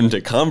zone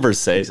to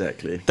conversate,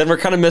 exactly, then we're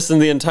kind of missing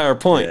the entire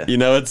point. Yeah. You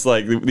know, it's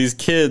like these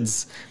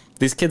kids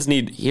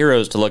need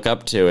heroes to look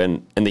up to,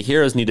 and the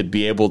heroes need to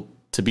be able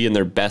to be in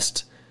their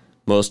best,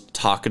 most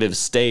talkative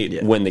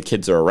state when the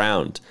kids are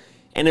around.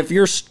 And if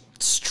you're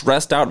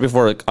stressed out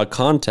before a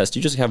contest,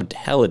 you just have a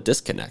hella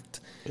disconnect.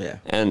 Yeah.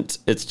 And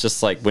it's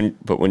just like when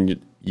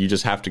you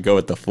just have to go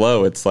with the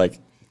flow, it's like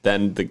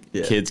then the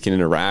kids can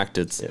interact.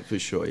 It's for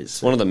sure.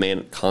 It's one of the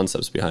main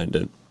concepts behind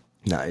it.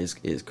 No, it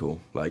is cool.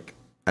 Like,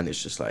 and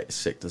it's just like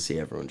sick to see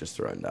everyone just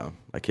thrown down.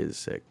 Like, it is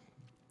sick.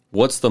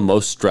 What's the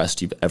most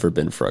stressed you've ever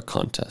been for a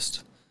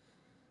contest?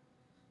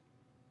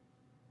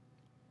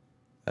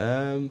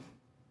 Is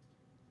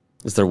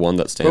there one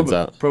that stands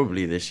out?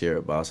 Probably this year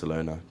at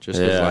Barcelona. Just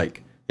because,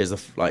 like,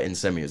 in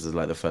semis, it's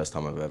like the first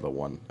time I've ever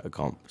won a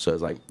comp. So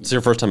it's like... It's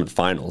your first time in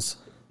finals.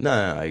 No,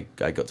 I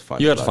got to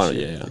finals. You got to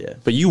finals, yeah.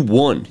 But you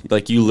won.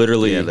 Like, you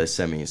literally... Yeah, the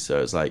semis.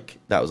 So it's like,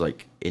 that was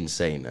like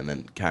insane. And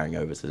then carrying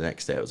over to the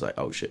next day, it was like,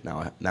 oh shit,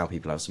 now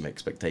people have some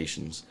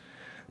expectations.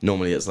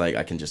 Normally it's like,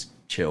 I can just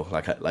chill.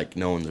 Like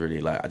no one's really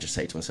like, I just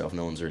say to myself,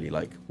 no one's really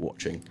like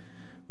watching.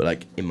 But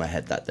like in my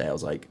head that day, I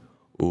was like,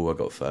 oh, I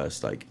got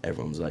first. Like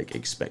everyone's like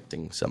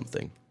expecting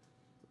something.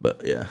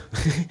 But yeah.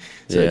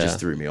 It just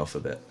threw me off a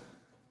bit.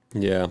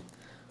 Yeah.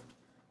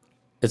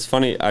 It's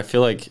funny. I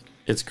feel like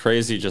it's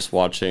crazy just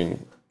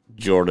watching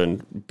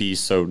Jordan be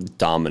so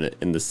dominant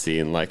in the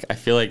scene. Like, I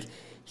feel like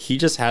he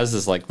just has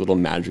this like little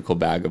magical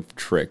bag of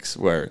tricks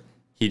where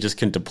he just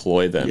can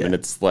deploy them. And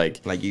it's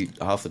like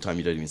half the time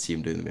you don't even see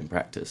him doing them in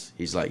practice.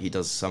 He's like, he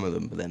does some of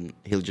them, but then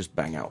he'll just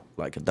bang out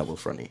like a double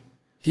fronty.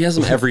 He has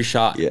them every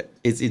shot. Yeah.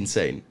 It's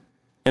insane.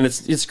 And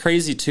it's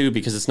crazy too,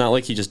 because it's not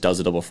like he just does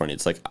a double fronty.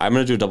 It's like, I'm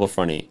going to do a double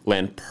fronty,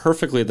 land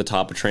perfectly at the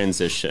top of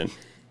transition,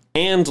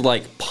 and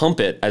like pump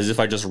it as if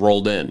I just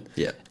rolled in.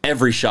 Yeah.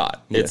 Every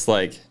shot. Yeah. It's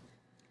like,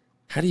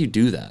 how do you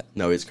do that?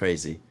 No, it's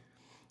crazy.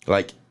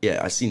 Like,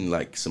 yeah, I've seen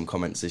like some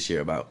comments this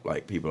year about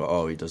like people are,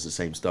 oh, he does the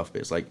same stuff,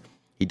 but it's like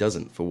he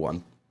doesn't, for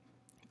one.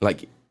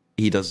 Like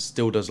he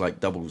still does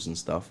like doubles and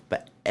stuff,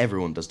 but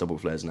everyone does double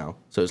flares now.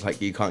 So it's like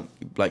you can't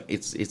like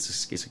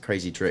it's a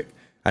crazy trick,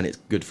 and it's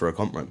good for a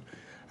comp run.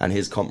 And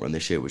his comp run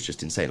this year was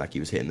just insane. Like he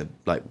was hitting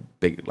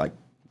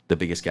the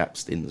biggest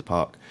gaps in the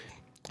park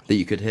that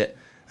you could hit,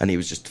 and he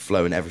was just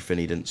flowing everything.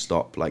 He didn't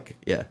stop. Like,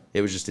 yeah,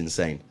 it was just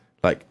insane.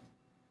 Like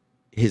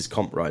his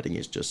comp riding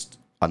is just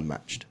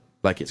unmatched.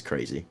 Like, it's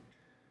crazy.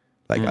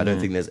 Like, I don't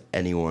think there's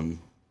anyone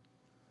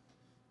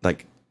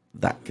like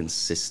that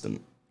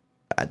consistent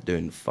at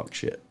doing fuck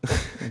shit.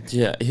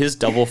 Yeah, his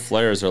double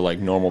flares are like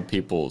normal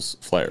people's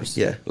flares.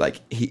 Yeah, like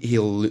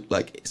he'll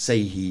like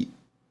say he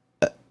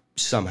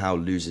somehow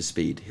loses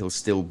speed, he'll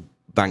still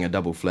bang a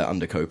double flare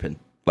under coping.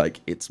 Like,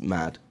 it's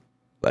mad.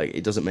 Like,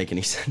 it doesn't make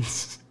any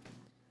sense.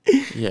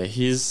 Yeah,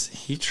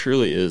 he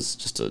truly is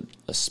just a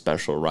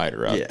special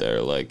rider out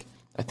there. Like,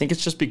 I think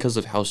it's just because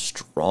of how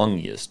strong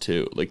he is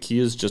too. Like, he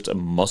is just a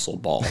muscle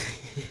ball.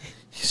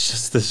 He's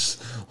just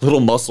this little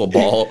muscle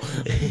ball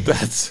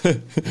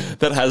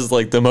that has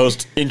like the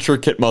most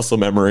intricate muscle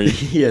memory.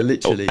 Yeah,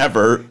 literally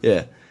ever.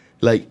 Yeah,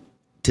 like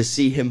to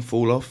see him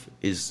fall off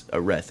is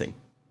a rare thing.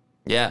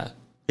 Yeah.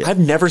 I've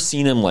never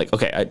seen him like,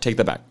 okay, I take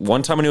that back.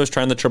 One time when he was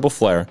trying the triple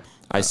flare,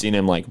 I seen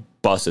him like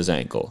bust his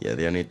ankle.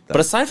 Yeah, but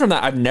aside from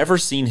that, I've never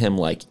seen him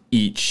like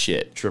eat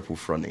shit. Triple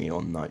fronty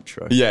on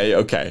Nitro. Yeah,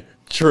 okay.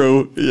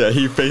 True. Yeah,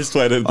 he face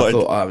planted like.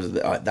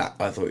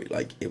 I thought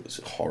like it was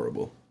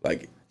horrible.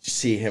 Like,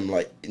 see him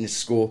like in a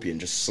scorpion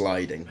just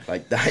sliding.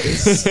 Like, that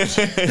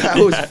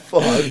was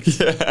fucked.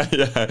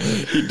 Yeah.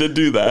 He did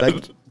do that.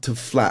 Like, to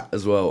flat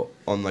as well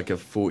on like a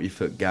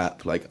 40-foot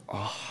gap. Like,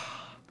 oh,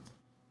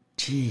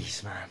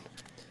 jeez, man.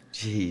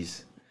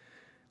 Jeez.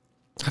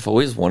 I've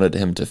always wanted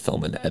him to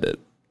film an edit.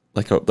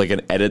 Like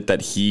an edit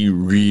that he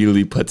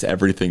really puts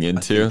everything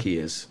into. I think he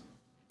is.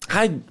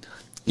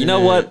 You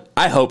know what?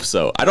 I hope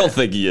so. I don't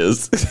think he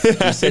is.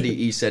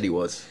 he said he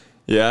was.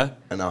 Yeah?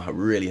 And I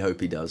really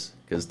hope he does,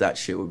 because that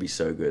shit would be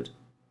so good.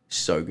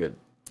 So good.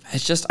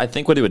 It's just, I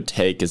think what it would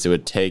take is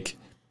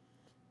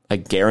a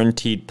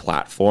guaranteed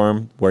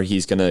platform where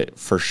he's going to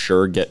for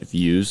sure get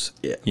views.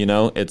 Yeah. You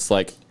know? It's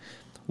like,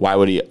 why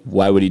would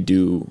he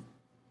do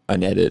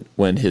an edit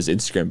when his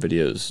Instagram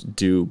videos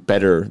do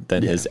better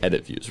than his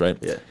edit views, right?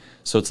 Yeah.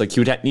 So it's like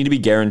he would need to be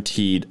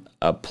guaranteed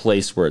a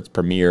place where it's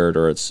premiered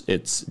or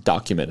it's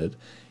documented.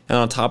 And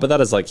on top of that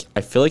is like,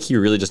 I feel like he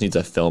really just needs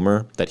a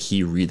filmer that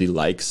he really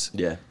likes.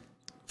 Yeah.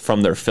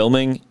 From their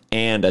filming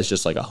and as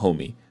just like a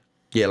homie.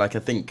 Yeah, like I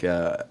think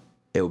it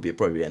would be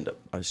probably end up.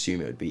 I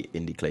assume it would be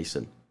Indy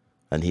Clayson,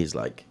 and he's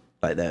like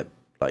they're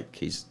like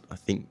he's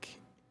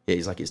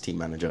like his team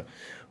manager,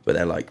 but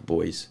they're like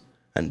boys,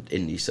 and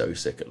Indy's so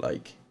sick at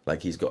like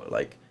he's got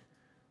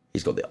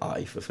the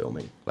eye for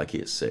filming. Like, he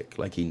is sick.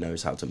 Like, he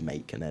knows how to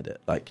make and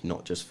edit. Like,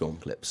 not just film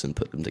clips and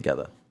put them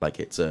together. Like,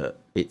 it's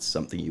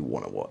something you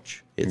want to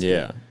watch.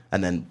 Yeah.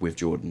 And then with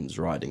Jordan's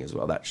riding as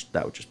well,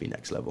 that would just be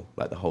next level.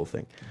 Like, the whole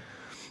thing.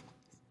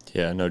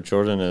 Yeah, no,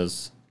 Jordan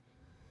is...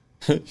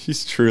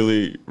 he's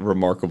truly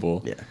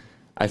remarkable. Yeah.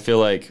 I feel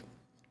like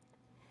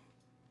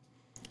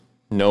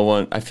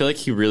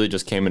he really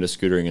just came into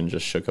scootering and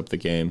just shook up the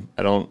game.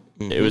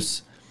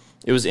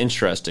 It was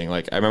interesting.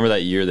 Like, I remember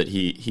that year that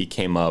he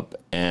came up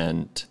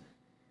and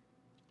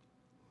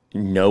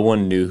no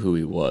one knew who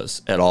he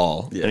was at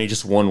all. Yeah. And he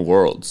just won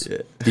worlds. Yeah.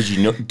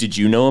 Did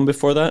you know him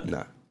before that?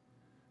 No.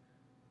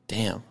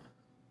 damn.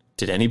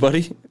 Did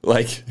anybody?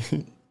 Like,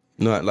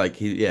 No,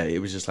 like it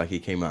was just like he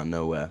came out of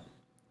nowhere,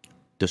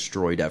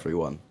 destroyed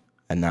everyone,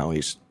 and now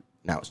it's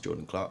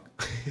Jordan Clark.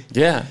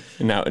 yeah.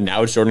 Now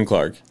it's Jordan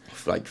Clark.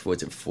 Like,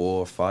 was it 4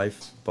 or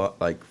 5? But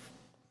like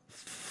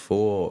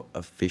 4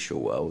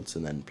 official worlds,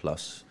 and then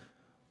plus,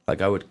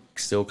 like I would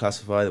still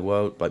classify the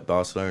world like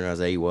Barcelona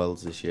as A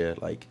worlds this year.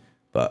 Like,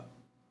 but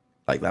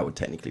like that would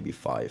technically be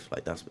 5.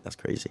 Like that's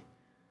crazy.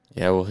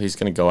 Yeah, well, he's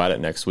going to go at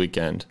it next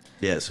weekend.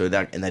 Yeah, so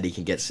that, and then he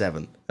can get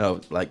 7. Oh,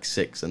 like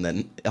 6, and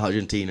then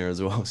Argentina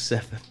as well,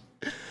 7.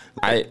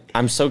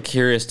 I'm so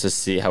curious to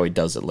see how he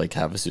does at Lake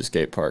Havasu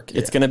Skate Park.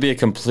 It's going to be a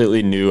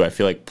completely new, I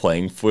feel like,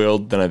 playing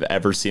field than I've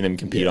ever seen him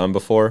compete on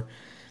before,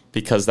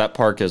 because that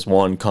park is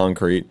 1,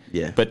 concrete,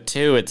 but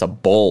 2, it's a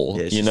bowl.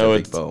 Yeah, it's you just know, a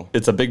big bowl.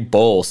 It's a big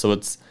bowl, so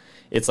it's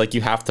like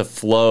you have to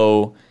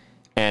flow,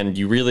 and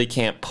you really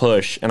can't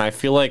push. And I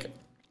feel like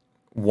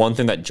one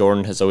thing that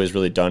Jordan has always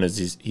really done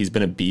is he's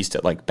been a beast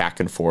at like back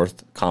and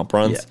forth comp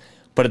runs. Yeah.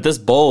 But at this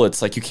bowl,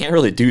 it's like you can't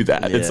really do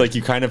that. Yeah. It's like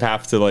you kind of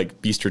have to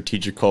like be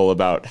strategical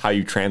about how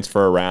you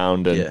transfer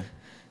around. And Yeah,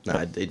 no,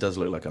 it does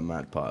look like a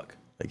mad park.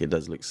 Like it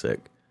does look sick.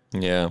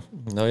 yeah,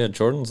 no, yeah,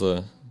 Jordan's he's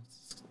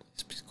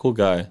a cool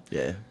guy.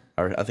 Yeah,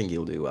 I think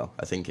he'll do well.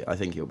 I think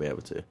he'll be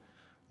able to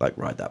like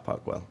ride that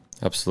park well.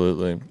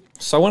 Absolutely.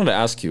 So I wanted to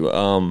ask you,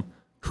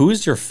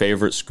 who's your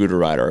favorite scooter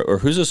rider, or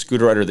who's a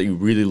scooter rider that you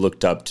really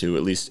looked up to,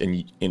 at least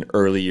in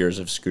early years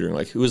of scootering?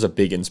 Like, who was a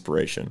big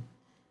inspiration?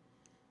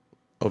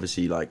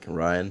 Obviously, like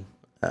Ryan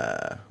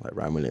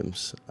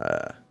Williams.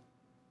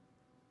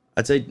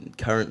 I'd say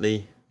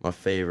currently my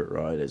favorite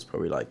rider is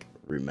probably like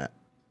Rumet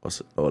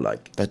or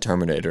like That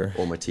Terminator.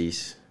 or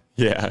Matisse.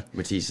 Yeah.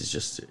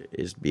 Matisse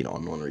is been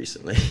on one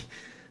recently,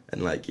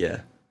 and like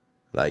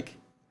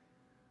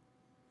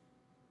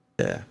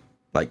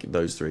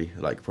those 3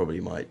 like probably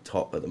my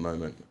top at the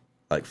moment.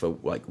 Like for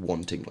like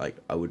wanting, like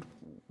I would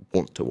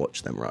want to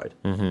watch them ride.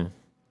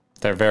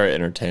 They're very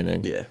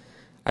entertaining. Yeah,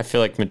 I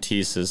feel like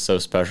Matisse is so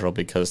special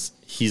because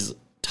he's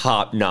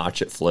top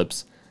notch at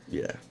flips,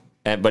 yeah,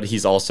 but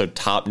he's also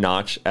top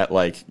notch at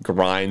like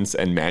grinds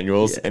and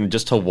manuals. Yeah. And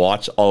just to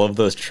watch all of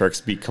those tricks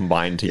be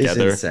combined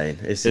together, It's insane.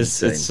 It's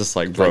insane. It's just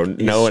like, bro, Like,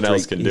 no one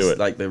else can do it.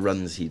 Like the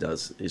runs he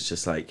does, it's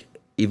just like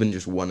even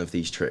just one of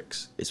these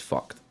tricks is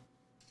fucked.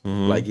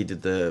 Like he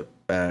did the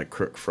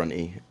crook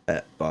fronty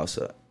at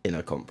Barca in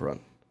a comp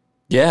run,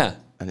 Yeah.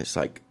 and it's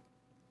like,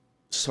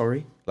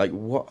 sorry, like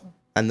what?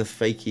 And the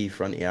fakey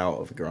fronty out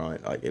of a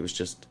grind, like it's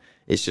just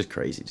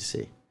crazy to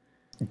see.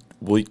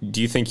 Well,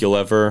 do you think you'll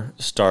ever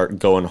start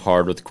going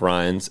hard with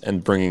grinds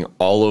and bringing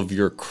all of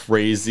your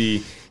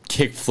crazy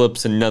kick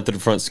flips and nothing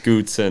front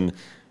scoots and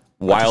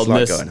wildness I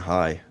just like going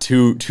high.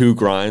 to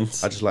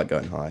grinds? I just like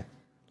going high.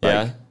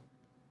 Yeah.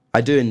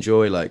 I do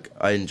enjoy like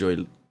I'd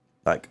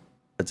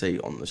say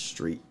on the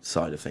street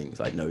side of things,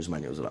 like nose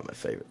manuals are like my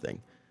favorite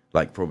thing.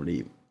 Like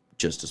probably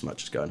just as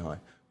much as going high.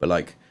 But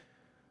like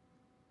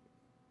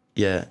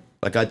yeah,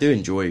 like I do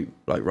enjoy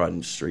like riding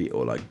the street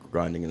or like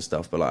grinding and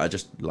stuff, but like I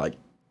just like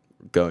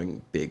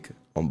going big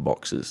on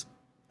boxes.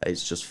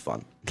 It's just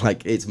fun.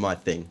 Like it's my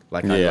thing.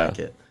 Like I Yeah. like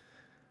it.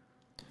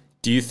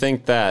 Do you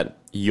think that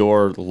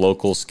your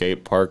local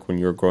skate park when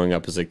you were growing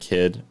up as a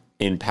kid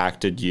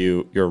impacted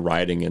your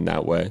riding in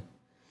that way?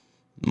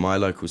 My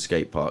local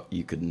skate park,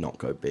 you could not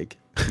go big.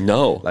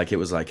 No. Like it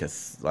was like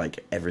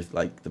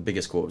the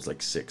biggest court was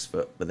like 6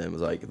 foot, but then it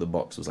was like the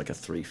box was like a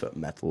 3 foot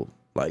metal.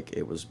 Like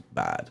it was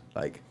bad,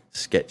 like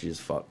sketchy as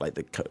fuck. Like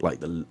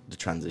the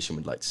transition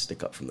would like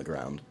stick up from the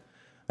ground,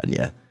 and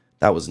yeah,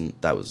 that was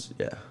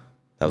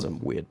a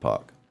weird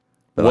park.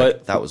 But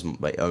like, that was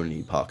my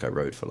only park I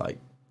rode for like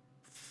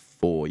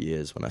 4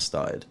 years when I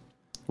started.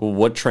 Well,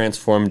 what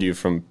transformed you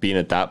from being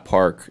at that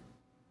park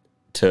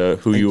to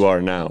who you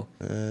are now?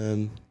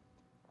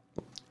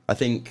 I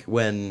think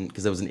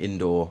because there was an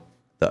indoor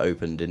that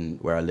opened in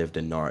where I lived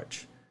in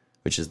Norwich,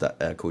 which is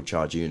that called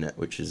Charge Unit,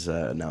 which is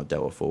now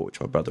Delta 4, which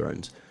my brother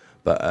owns.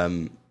 But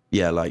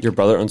yeah, like Your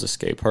brother owns a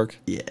skate park?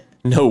 yeah,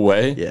 No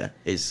way. yeah,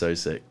 it's so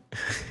sick.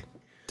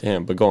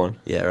 Damn, but go on.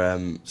 Yeah,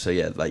 so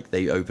yeah, like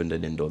they opened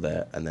an indoor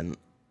there, and then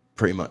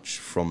pretty much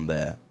from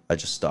there, I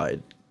just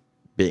started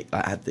being.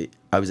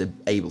 I was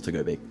able to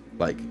go big,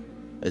 like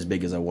as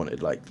big as I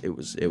wanted. Like it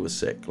was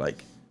sick.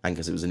 Like, and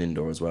because it was an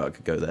indoor as well, I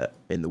could go there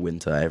in the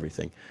winter,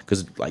 everything.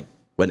 Because like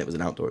when it was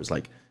an outdoor, it was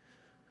like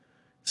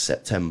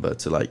September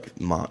to like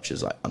March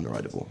is like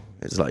unrideable.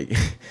 It's like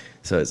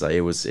so it's like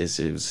it was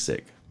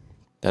sick.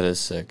 That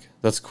is sick.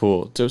 That's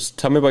cool. Just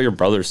tell me about your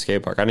brother's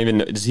skate park. I don't even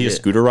know. Is he a Yeah.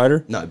 scooter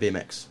rider? No,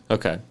 BMX.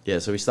 Okay. Yeah,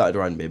 so we started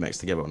riding BMX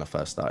together when I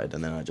first started,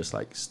 and then I just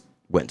like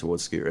went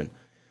towards scootering.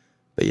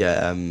 But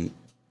yeah,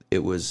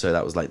 that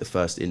was like the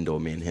first indoor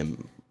me and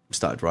him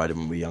started riding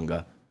when we were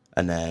younger,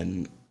 and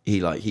then he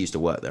used to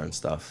work there and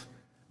stuff,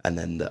 and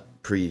then the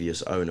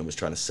previous owner was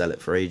trying to sell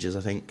it for ages,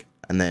 I think,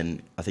 and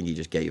then I think he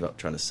just gave up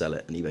trying to sell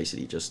it, and he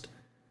basically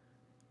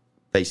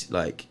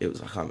like it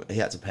was he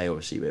had to pay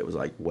obviously, but it was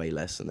like way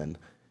less, and then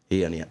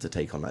he only had to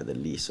take on like the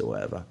lease or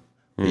whatever.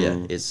 But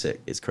yeah, it's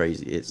sick. It's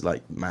crazy. It's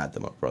like mad that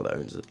my brother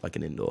owns like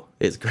an indoor.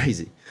 It's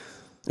crazy.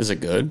 Is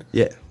it good?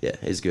 Yeah,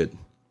 it's good.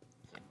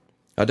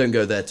 I don't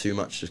go there too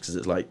much just because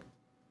it's like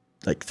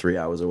 3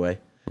 hours away.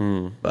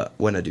 But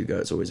when I do go,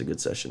 it's always a good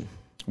session.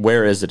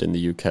 Where is it in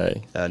the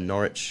UK?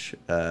 Norwich,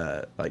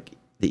 like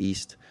the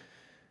east,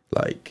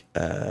 like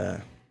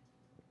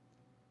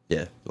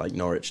like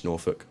Norwich,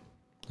 Norfolk.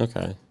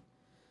 Okay.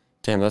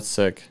 Damn, that's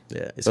sick.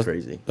 Yeah, it's that's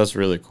crazy. That's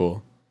really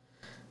cool.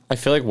 I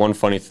feel like one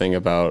funny thing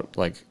about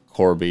like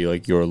Corby,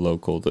 like your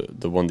local,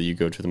 the one that you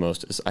go to the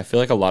most, is I feel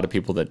like a lot of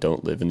people that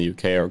don't live in the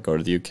UK or go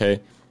to the UK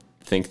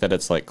think that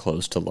it's like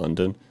close to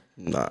London.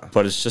 Nah.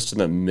 But it's just in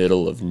the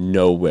middle of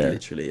nowhere.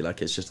 Literally,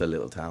 like it's just a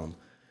little town.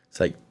 It's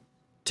like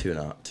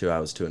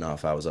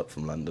 2.5 hours up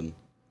from London.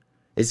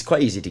 It's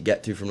quite easy to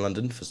get to from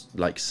London for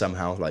like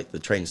somehow. Like the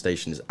train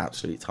station is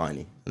absolutely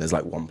tiny, and there's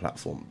like one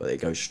platform, but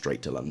it goes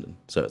straight to London,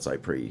 so it's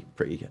like pretty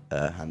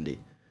handy.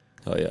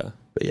 Oh yeah.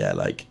 But yeah,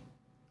 like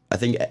I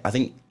think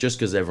just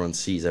because everyone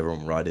sees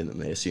everyone riding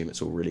and they assume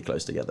it's all really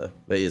close together,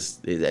 but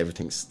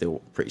everything's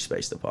still pretty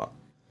spaced apart.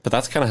 But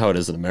that's kind of how it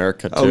is in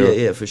America too. Oh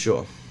yeah, for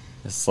sure.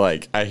 It's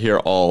like I hear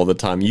all the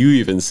time. You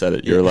even said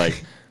it. You're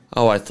like,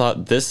 oh, I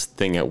thought this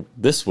thing at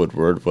this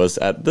Woodward was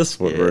at this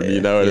Woodward,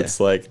 you know, and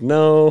it's like,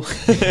 no,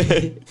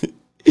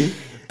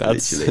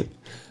 that's Literally.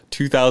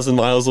 2,000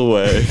 miles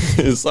away.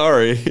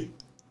 Sorry.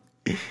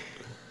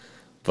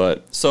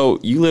 But so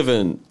you live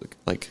in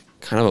like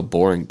kind of a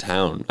boring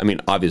town. I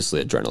mean,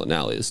 obviously Adrenaline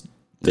Alley is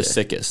the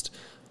sickest.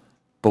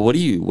 But what do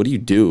you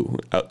do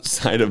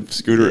outside of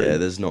scootering? Yeah,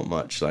 there's not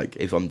much. Like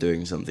if I'm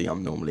doing something,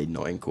 I'm normally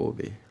not in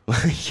Corby.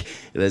 Like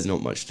there's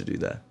not much to do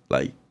there.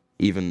 Like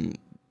even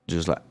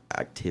just like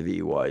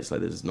activity wise,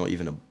 like there's not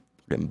even a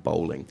fucking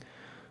bowling.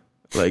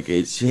 Like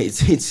it's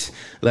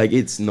like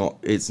it's not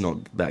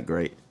that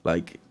great.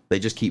 Like they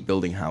just keep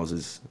building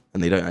houses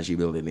and they don't actually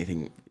build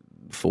anything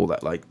for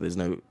that. Like there's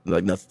no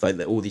like nothing.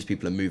 Like all these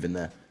people are moving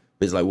there.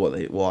 But it's like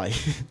why?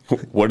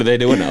 What are they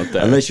doing out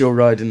there? Unless you're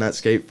riding that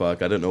skate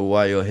park, I don't know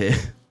why you're here.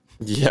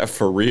 Yeah,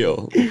 for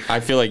real. I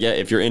feel like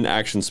if you're in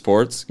action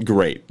sports,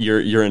 great.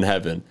 You're in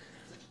heaven.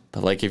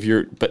 But like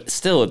but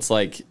still it's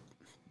like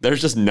there's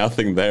just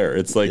nothing there.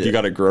 It's like you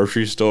got a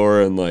grocery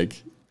store and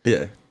like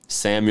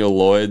Samuel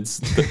Lloyd's.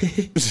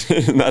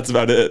 And that's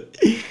about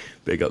it.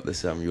 Big up the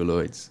Samuel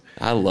Lloyd's.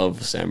 I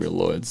love Samuel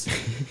Lloyd's.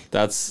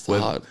 That's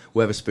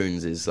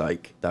Weatherspoons is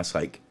like that's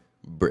like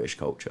British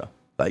culture.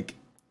 Like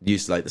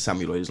used to like the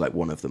Samuel Lloyd is like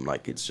one of them.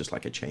 Like it's just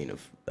like a chain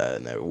of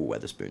and they're all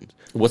Weatherspoons.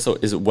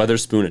 Is it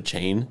Weatherspoon a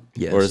chain?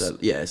 Yeah, or so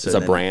it's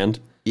a brand?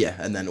 Yeah,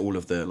 and then all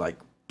of the like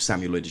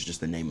Samuel Lloyd is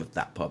just the name of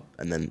that pub,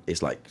 and then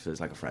it's like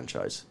a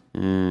franchise.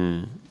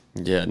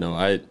 Yeah, no,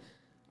 I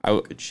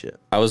good shit.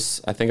 I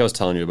think I was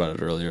telling you about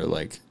it earlier.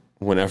 Like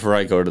whenever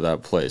I go to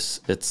that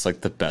place, it's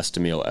like the best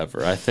meal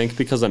ever. I think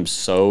because I'm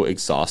so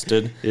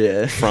exhausted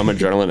from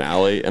Adrenaline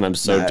Alley and I'm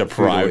so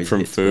deprived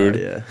from food.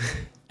 Yeah.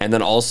 And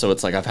then also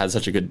it's like I've had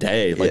such a good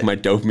day. Like my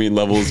dopamine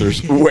levels are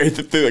way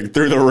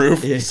through the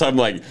roof. Yeah. So I'm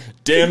like,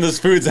 damn, this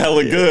food's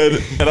hella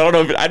good. And I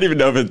don't even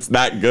know if it's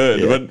that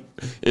good,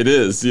 but it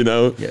is, you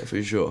know? Yeah,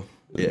 for sure.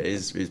 Yeah, it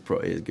is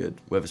good.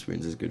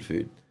 Weatherspoons is good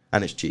food.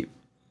 And it's cheap.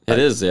 It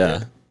is,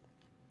 yeah.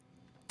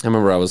 I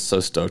remember I was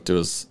so stoked. It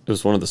was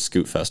one of the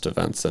Scoot Fest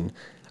events, and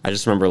I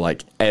just remember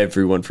like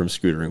everyone from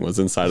scootering was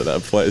inside of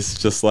that place,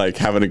 just like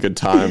having a good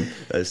time.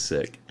 That's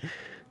sick.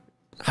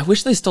 I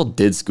wish they still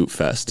did Scoot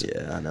Fest.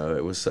 Yeah, I know.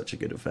 It was such a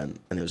good event,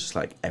 and it was just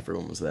like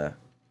everyone was there.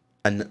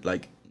 And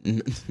like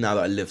now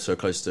that I live so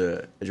close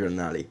to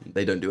Adrenaline Alley,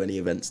 they don't do any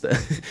events there.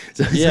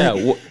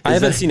 So I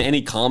haven't seen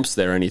any comps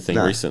there or anything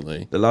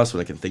recently. The last one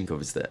I can think of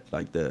is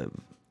the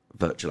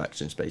virtual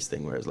action space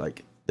thing, where it's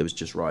like there was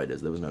just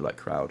riders, there was no like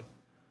crowd.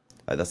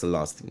 Like, that's the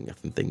last thing I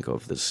can think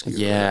of. The Scoot.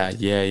 Yeah. Like,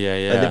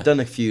 they've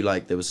done a few,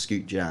 like there was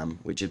Scoot Jam,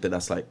 but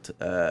that's like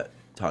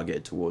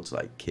targeted towards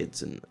like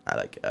kids and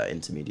like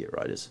intermediate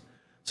riders.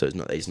 So it's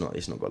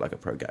not got like a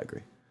pro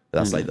category. But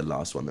that's like the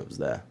last one that was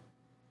there.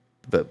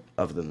 But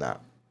other than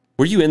that,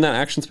 were you in that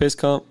Action Space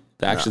comp,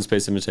 the Action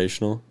Space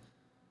Invitational?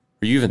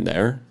 Were you even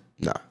there?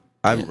 No,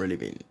 I haven't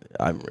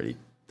really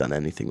done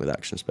anything with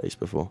Action Space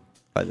before.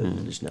 I've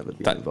just never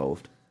been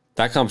involved.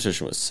 That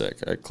competition was sick.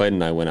 Clayton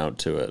and I went out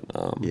to it.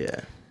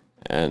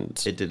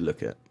 And it did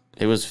look it.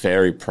 It was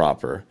very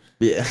proper.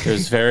 Yeah, it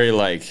was very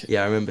like.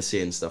 Yeah, I remember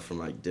seeing stuff from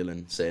like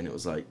Dylan saying it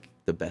was like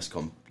the best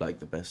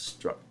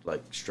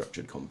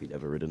structured comp he'd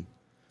ever ridden.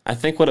 I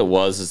think what it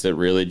was is it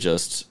really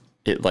just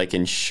like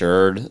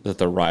ensured that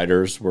the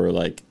riders were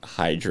like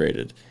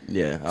hydrated,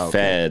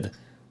 fed,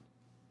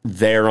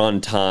 there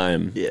on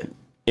time,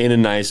 in a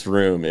nice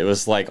room. It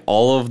was like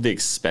all of the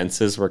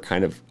expenses were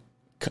kind of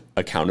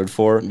accounted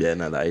for. Yeah,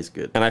 no, that is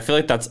good. And I feel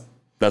like that's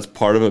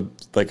part of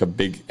a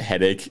big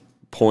headache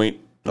point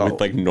with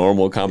like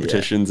normal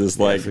competitions is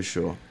like for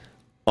sure.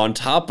 On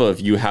top of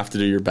you have to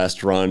do your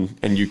best run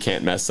and you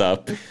can't mess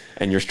up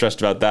and you're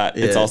stressed about that.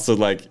 It's also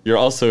like you're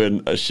also in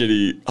a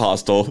shitty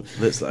hostel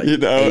that's like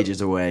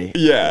ages away.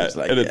 Yeah. It's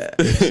like,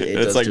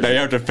 it's like now you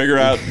have to figure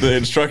out the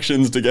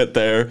instructions to get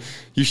there.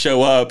 You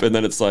show up and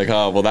then it's like,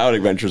 oh, well, that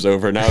adventure's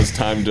over. Now it's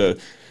time to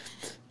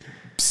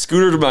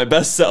scooter to my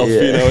best self.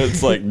 You know,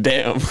 it's like,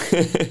 damn.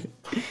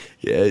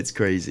 Yeah, it's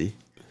crazy.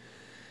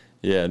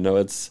 Yeah, no,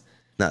 it's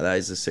No, that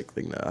is a sick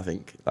thing though. I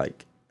think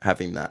like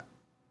having that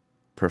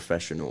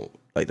professional,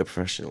 like the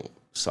professional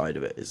side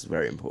of it is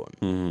very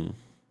important.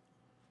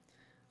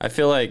 I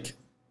feel like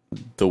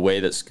the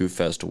way that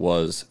Scootfest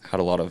was had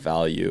a lot of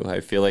value. I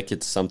feel like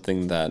it's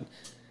something that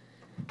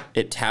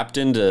it tapped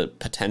into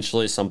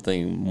potentially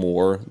something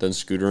more than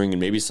scootering and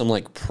maybe some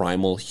like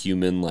primal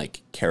human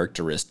like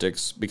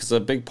characteristics, because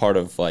a big part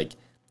of like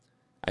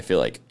I feel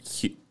like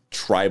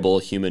tribal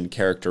human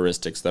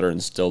characteristics that are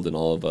instilled in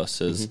all of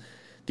us is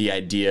the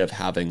idea of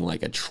having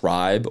like a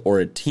tribe or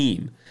a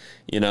team,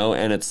 you know,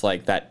 and it's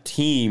like that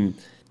team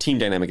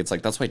dynamic. It's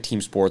like that's why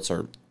team sports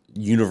are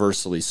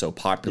universally so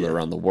popular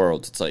around the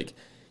world. It's like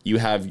you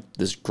have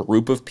this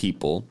group of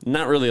people,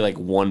 not really like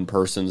one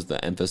person's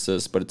the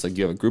emphasis, but it's like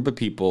you have a group of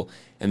people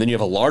and then you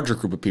have a larger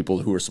group of people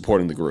who are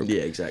supporting the group.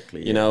 Yeah,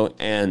 exactly. You know,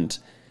 and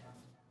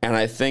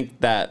I think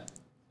that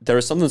there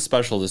was something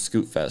special to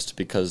Scootfest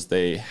because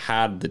they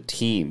had the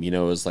team, you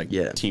know, it was like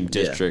team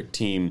district,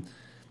 team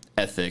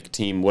ethic,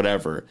 team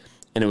whatever.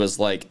 And it was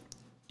like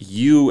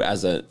you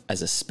as a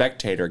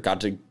spectator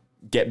got to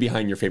get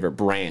behind your favorite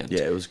brand.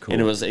 Yeah, it was cool.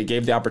 And it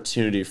gave the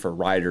opportunity for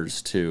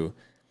riders to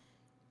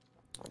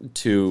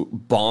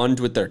bond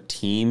with their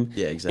team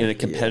in a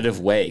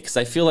competitive way. Because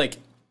I feel like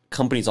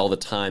companies all the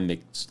time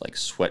make like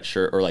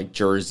sweatshirt or like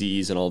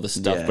jerseys and all this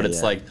stuff, but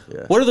it's like,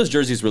 what are those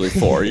jerseys really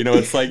for? You know,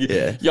 it's like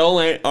y'all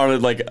ain't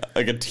on like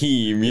a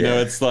team. You know,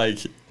 it's like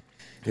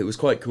it was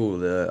quite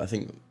cool. I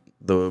think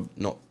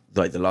not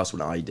like the last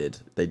one I did.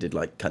 They did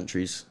like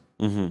countries.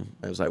 It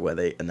was like where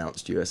they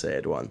announced USA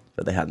had won,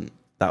 but they hadn't.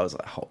 That was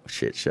like a hot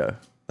shit show.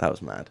 That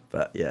was mad.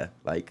 But yeah,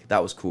 like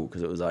that was cool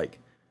because it was like,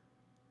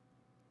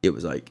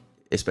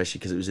 especially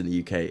because it was in the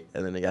UK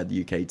and then they had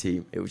the UK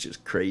team. It was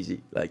just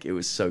crazy. Like it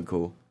was so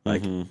cool.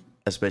 Like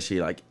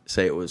especially like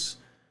say it was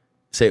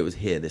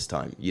here this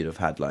time. You'd have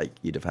had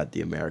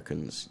the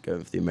Americans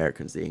going for the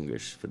Americans, the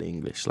English for the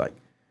English. Like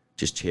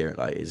just cheering.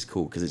 Like it's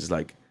cool because it's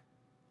like,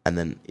 and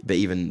then but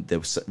even there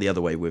was the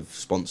other way with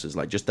sponsors.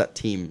 Like just that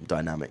team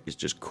dynamic is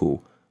just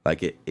cool.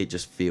 Like it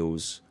just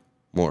feels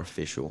more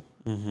official.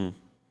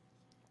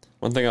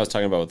 One thing I was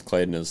talking about with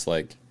Clayton is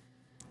like,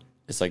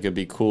 it's like it'd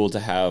be cool to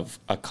have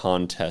a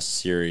contest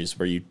series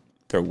where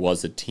there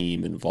was a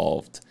team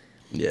involved.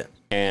 Yeah.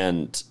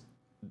 And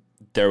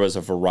there was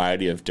a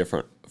variety of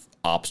different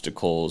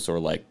obstacles or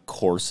like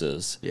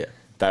courses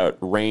that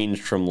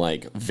ranged from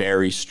like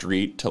very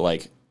street to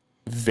like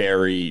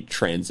very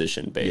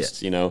transition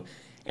based, you know?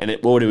 And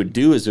what it would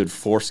do is it would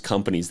force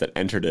companies that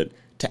entered it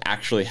to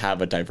actually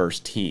have a diverse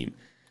team.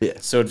 Yeah.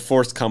 So it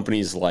forced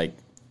companies like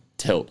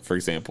Tilt, for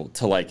example,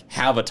 to like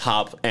have a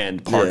top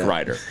end park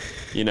rider,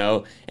 you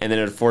know, and then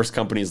it would force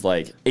companies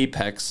like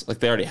Apex, like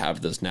they already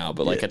have this now,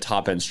 but like a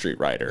top end street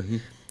rider.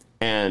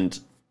 And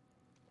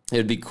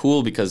it'd be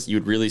cool because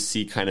you'd really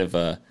see kind of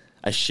a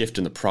shift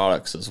in the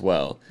products as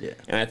well. Yeah.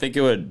 And I think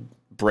it would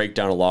break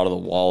down a lot of the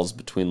walls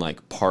between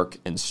like park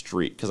and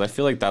street, because I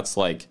feel like that's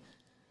like,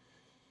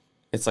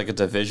 it's like a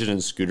division in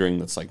scootering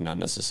that's like not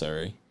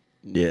necessary.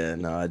 Yeah,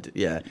 no,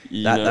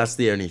 that's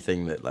the only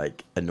thing that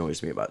like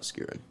annoys me about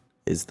scootering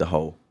is the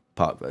whole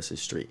park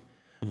versus street,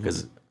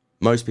 because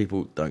most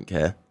people don't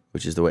care,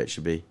 which is the way it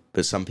should be,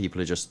 but some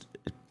people are just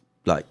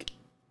like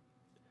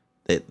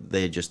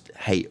they just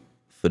hate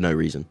for no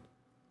reason,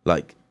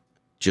 like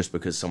just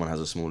because someone has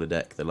a smaller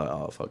deck they're like,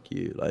 oh fuck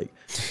you, like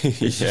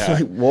it's just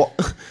like what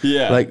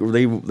like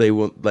they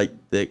want, like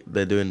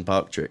they're doing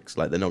park tricks,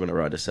 like they're not going to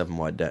ride a 7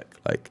 wide deck,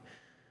 like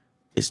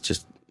it's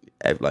just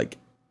like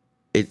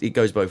it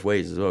goes both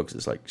ways as well, because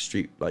it's like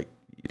street like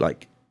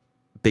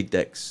big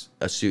decks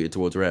are suited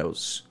towards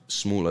rails,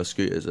 smaller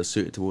scooters are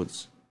suited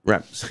towards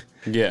ramps.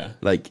 Yeah.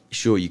 Like,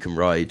 sure, you can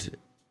ride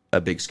a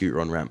big scooter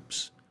on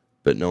ramps,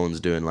 but no one's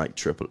doing like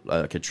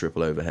a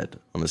triple overhead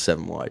on a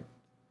 7 wide.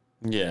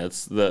 Yeah,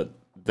 it's the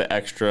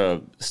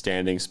extra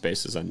standing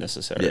space is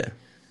unnecessary. Yeah.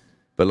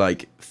 But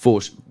like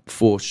for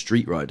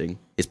street riding,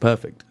 it's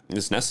perfect.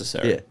 It's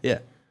necessary. Yeah, yeah.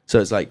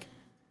 So it's like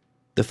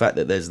the fact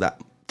that there's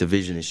that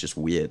division is just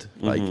weird.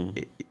 Like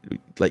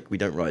like we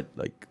don't ride,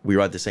 like we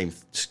ride the same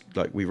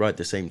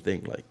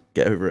thing, like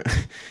get over it.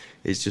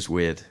 It's just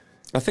weird.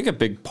 I think a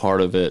big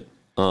part of it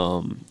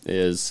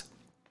is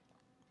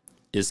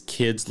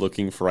kids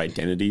looking for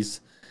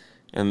identities,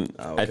 and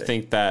I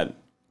think that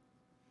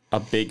a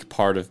big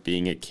part of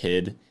being a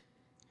kid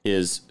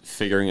is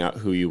figuring out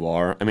who you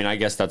are. I mean, I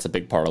guess that's a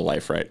big part of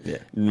life, right? Yeah.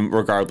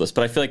 Regardless,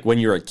 but I feel like when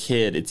you're a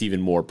kid, it's even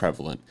more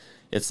prevalent.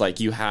 It's like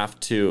you have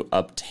to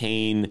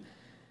obtain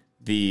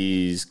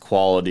these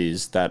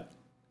qualities that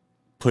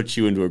put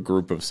you into a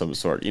group of some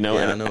sort, you know?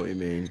 Yeah, and I know what you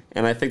mean.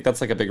 And I think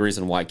that's like a big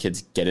reason why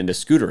kids get into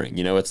scootering.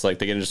 You know, it's like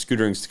they get into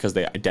scootering because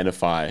they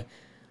identify,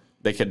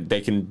 they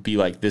can be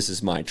like, this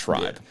is my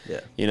tribe.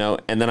 Yeah. You know?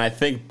 And then I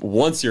think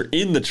once you're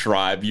in the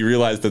tribe, you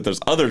realize that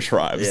there's other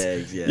tribes.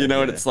 Yeah, you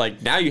know, and it's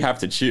like now you have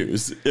to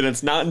choose. And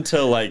it's not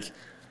until like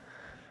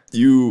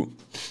you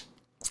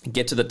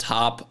get to the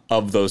top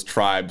of those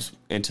tribes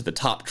and to the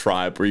top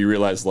tribe where you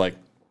realize like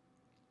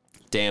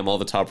damn, all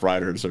the top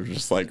riders are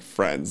just like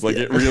friends. Like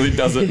it really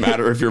doesn't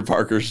matter if you're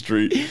Parker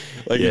Street.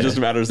 Like it just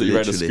matters that you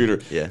ride a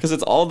scooter. Yeah. Because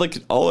it's all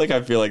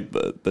I feel like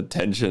the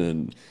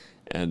tension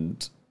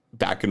and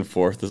back and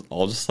forth is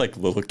all just like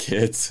little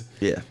kids.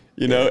 Yeah.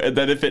 You know, and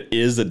then if it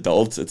is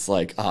adults, it's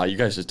like, you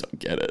guys just don't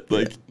get it.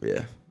 Like,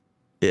 yeah,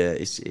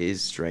 it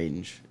is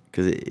strange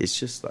because it's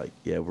just like,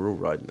 we're all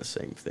riding the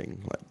same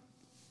thing. Like,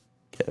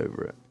 get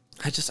over it.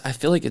 I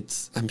feel like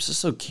I'm just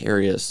so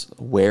curious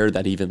where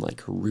that even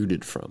like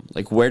rooted from.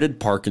 Like, where did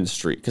Park and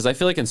Street? Because I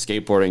feel like in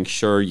skateboarding,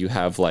 sure, you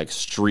have like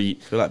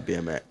street I feel like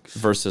BMX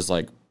versus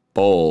like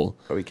bowl.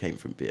 probably came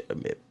from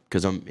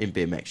because I'm in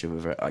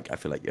BMX. I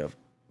feel like you have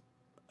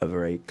a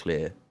very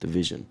clear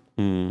division,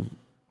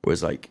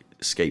 whereas like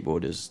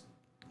skateboarders,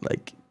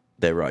 like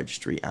they ride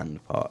street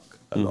and park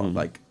a lot.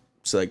 Like,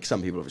 so like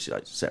some people obviously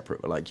like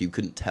separate, but like you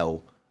couldn't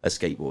tell a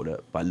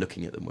skateboarder by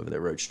looking at them whether they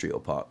rode street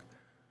or park,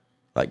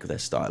 like their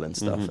style and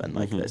stuff and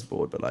like their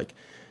board. But like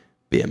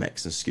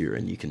BMX and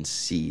scootering, you can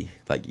see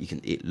like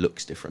it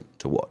looks different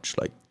to watch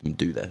like them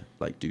do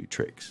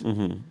tricks.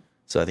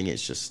 So I think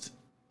it's just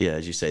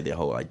as you say, the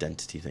whole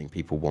identity thing.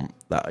 People want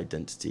that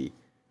identity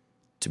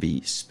to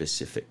be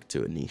specific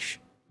to a niche.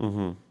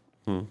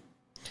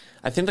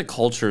 I think the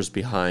cultures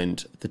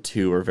behind the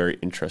two are very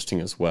interesting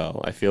as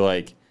well. I feel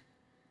like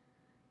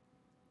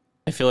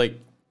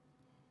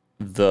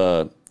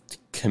the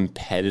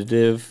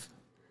competitive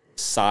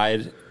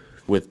side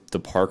with the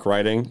park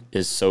riding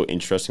is so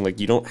interesting. Like,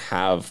 you don't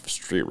have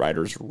street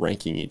riders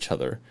ranking each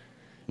other.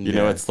 You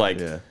know, it's like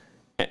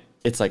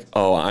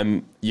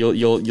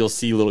you'll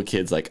see little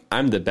kids like,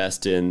 I'm the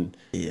best in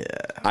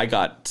I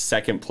got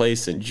second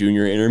place in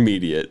junior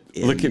intermediate.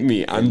 Look at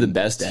me, I'm the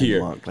best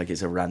Denmark, here. like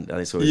it's a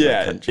random.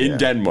 Country, in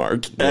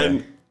Denmark,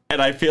 and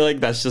I feel like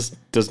that's just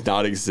does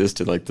not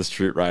exist in like the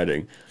street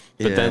riding.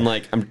 But then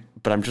like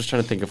I'm just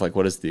trying to think of like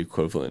what is the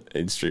equivalent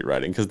in street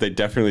riding, because they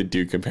definitely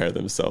do compare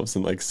themselves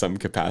in like some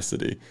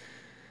capacity.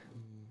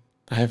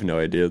 I have no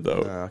idea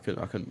though. No, I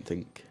couldn't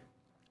think.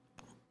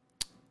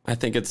 I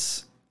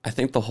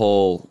think the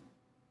whole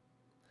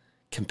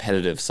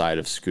competitive side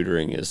of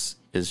scootering is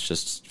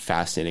just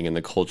fascinating, and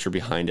the culture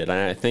behind it. And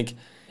I think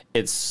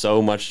it's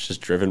so much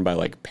just driven by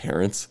like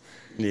parents.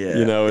 Yeah,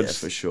 you know, it's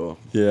for sure.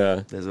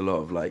 Yeah, there's a lot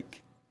of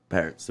like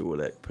parents that will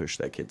like push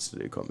their kids to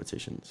do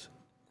competitions.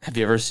 Have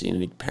you ever seen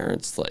any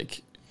parents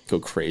like go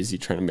crazy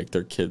trying to make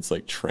their kids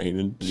like train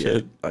and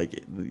shit?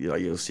 Like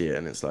you'll see it,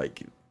 and it's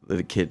like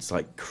the kids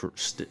like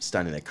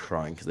standing there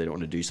crying because they don't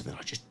want to do something.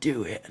 Like, just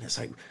do it, and it's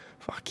like,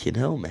 fucking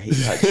hell, mate!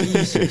 Like,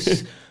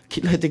 Jesus,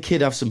 let the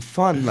kid have some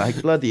fun.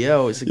 Like, bloody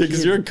hell, it's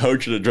because you're a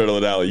coach at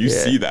Adrenaline Alley, you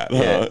see that,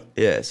 huh?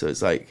 Yeah. So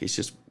it's like it's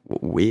just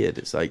weird.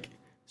 It's like,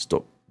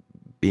 stop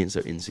being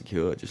so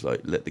insecure. Just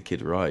like let the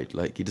kid ride.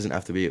 Like, he doesn't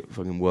have to be a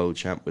fucking world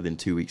champ within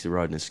 2 weeks of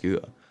riding a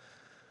scooter.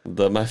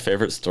 My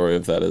favorite story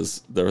of that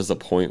is there was a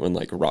point when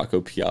like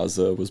Rocco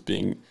Piazza was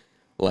being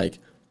like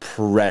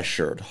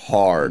pressured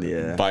hard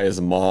by his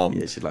mom.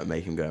 Yeah, she'd like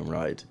make him go and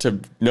ride. To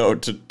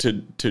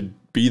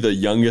be the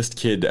youngest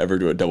kid to ever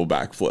do a double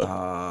backflip.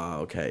 Ah,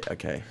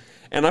 okay.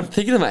 And I'm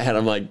thinking in my head,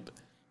 I'm like,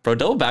 bro,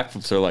 double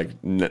backflips are like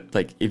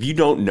if you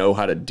don't know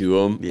how to do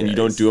them and you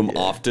don't do them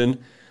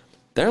often,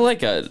 they're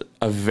like a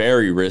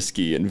very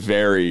risky and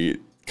very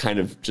kind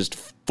of just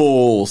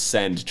full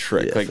send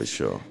trick. Yeah, like, for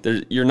sure.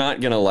 You're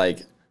not gonna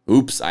like,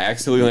 oops, I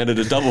accidentally landed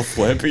a double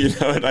flip, you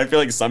know? And I feel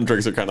like some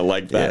tricks are kind of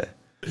like that.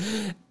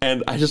 Yeah.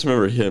 And I just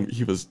remember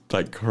he was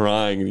like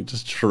crying and he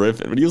just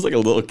tripping, but he was like a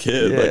little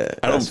kid. Like,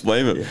 I don't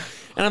blame him. Yeah.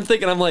 And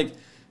I'm like,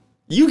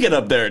 you get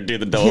up there and do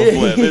the double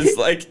flip. It's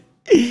like,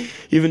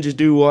 even just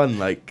do one.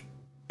 Like,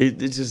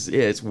 it's just,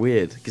 it's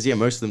weird. Because,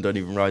 most of them don't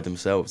even ride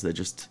themselves.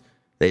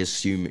 They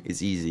assume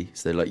it's easy.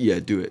 So they're like,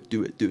 do it.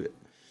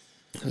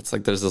 It's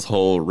like there's this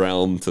whole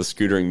realm to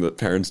scootering that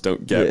parents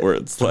don't get where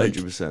it's like,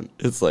 100%.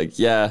 It's like,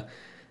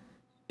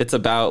 it's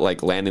about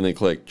like landing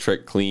the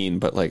trick clean,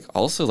 but like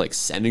also like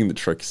sending the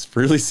trick is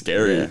really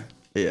scary.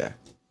 Yeah,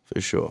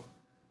 for sure.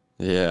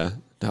 Yeah.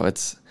 No,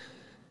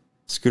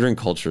 scootering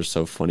culture is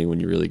so funny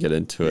when you really get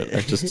into it.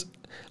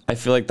 I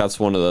feel like that's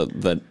one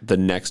of the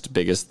next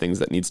biggest things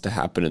that needs to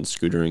happen in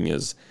scootering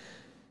is,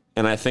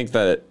 and I think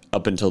that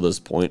up until this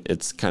point,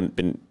 it's kind of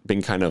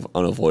been kind of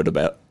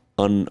unavoidable,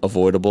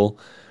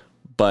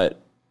 but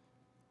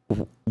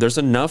there's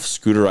enough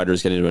scooter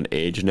riders getting to an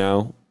age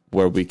now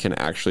where we can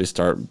actually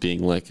start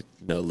being like,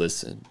 no,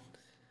 listen,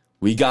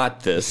 we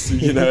got this.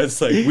 You know,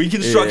 it's like, we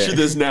can structure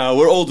this now.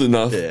 We're old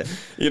enough. Yeah,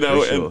 you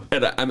know, sure.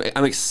 and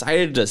I'm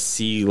excited to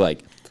see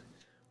like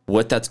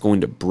what that's going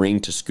to bring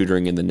to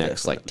scootering in the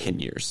next like 10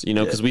 years. You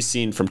know, because we've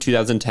seen from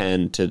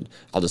 2010 to,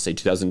 I'll just say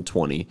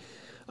 2020,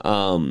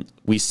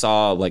 we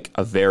saw like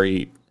a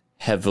very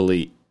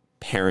heavily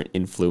parent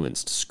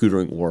influenced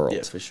scootering world.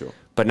 Yeah, for sure.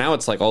 But now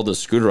it's like all the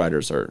scooter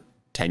riders are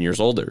 10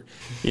 years older,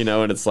 you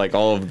know, and it's like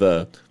all of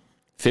the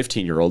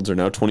 15-year-olds are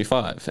now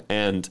 25.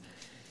 And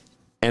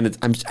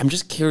I'm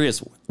just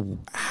curious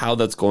how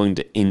that's going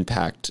to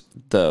impact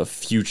the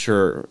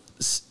future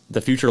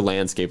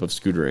landscape of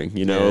scootering,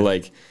 you know,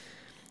 like.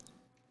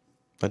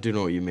 I do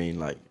know what you mean.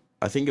 Like,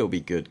 I think it'll be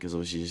good because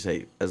obviously you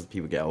say as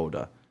people get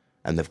older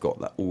and they've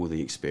got like all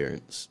the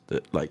experience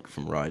that like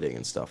from riding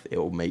and stuff, it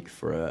will make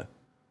for a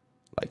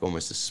like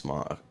almost a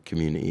smarter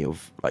community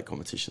of like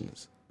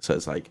competitions. So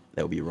it's like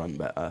they'll be run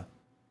better.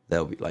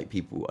 They'll be like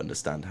people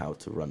understand how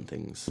to run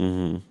things.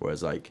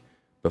 Whereas like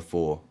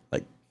before,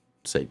 like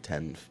say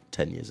 10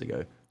 years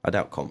ago, I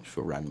doubt comps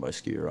were ran by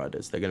scooter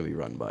riders. They're going to be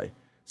run by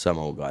some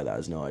old guy that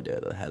has no idea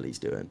what the hell he's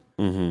doing.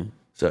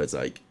 So it's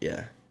like,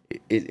 yeah,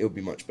 it'll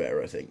be much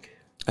better, I think.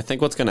 I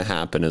think what's going to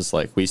happen is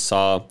like we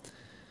saw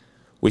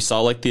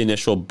like the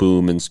initial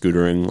boom in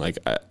scootering. Like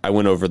I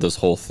went over this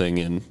whole thing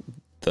in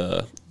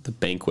the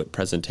banquet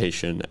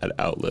presentation at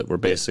Outlet, where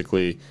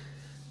basically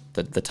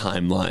the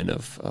timeline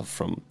of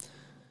from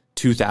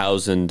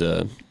 2000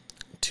 to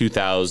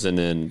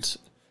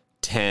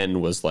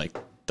 2010 was like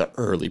the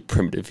early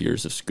primitive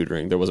years of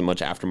scootering. There wasn't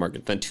much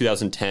aftermarket. Then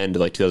 2010 to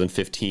like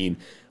 2015,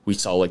 we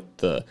saw like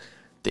the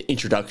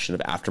introduction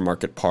of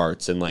aftermarket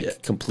parts and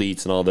like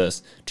completes and all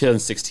this.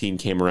 2016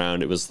 came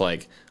around. It was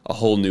like a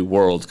whole new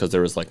world because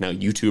there was like now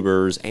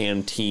YouTubers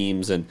and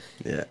teams and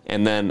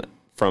then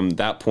from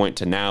that point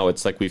to now,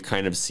 it's like we've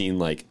kind of seen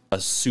like a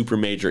super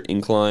major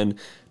incline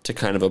to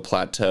kind of a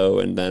plateau,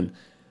 and then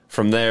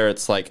from there,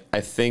 it's like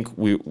I think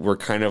we're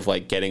kind of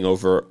like getting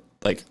over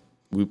like.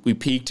 We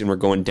peaked and we're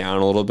going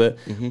down a little bit,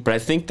 but I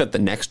think that the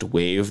next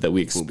wave that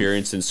we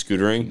experience in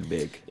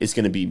scootering is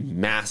going to be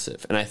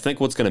massive. And I think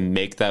what's going to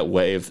make that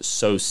wave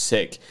so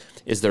sick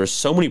is there are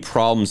so many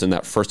problems in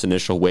that first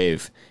initial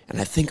wave, and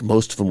I think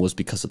most of them was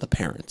because of the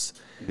parents.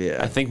 Yeah,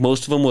 I think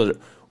most of them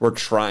were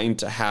trying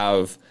to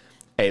have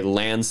a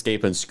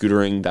landscape in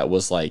scootering that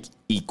was like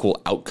equal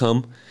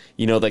outcome.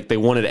 You know, like they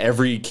wanted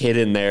every kid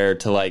in there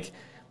to like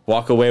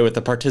walk away with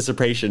the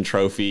participation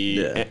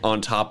trophy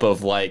on top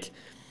of like.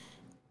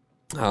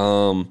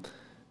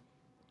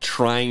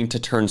 Trying to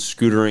turn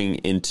scootering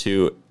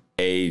into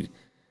a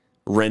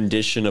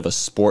rendition of a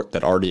sport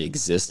that already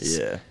exists.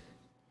 Yeah.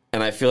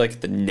 And I feel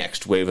like the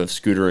next wave of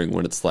scootering,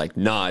 when it's like,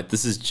 nah,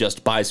 this is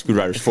just by scooter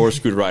riders, for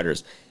scooter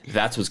riders,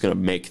 that's what's going to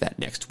make that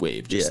next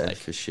wave. Just like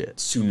for shit.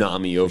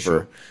 Tsunami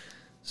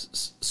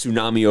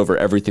over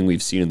everything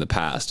we've seen in the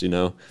past, you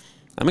know?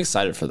 I'm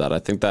excited for that. I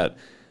think that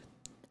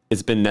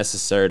it's been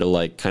necessary to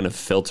like kind of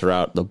filter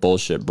out the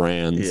bullshit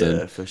brands.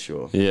 Yeah, for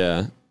sure.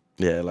 Yeah.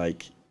 Yeah,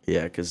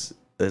 because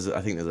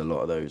I think there's a lot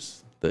of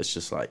those that's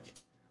just like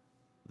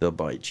they'll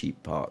buy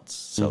cheap parts,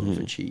 sell them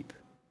for cheap,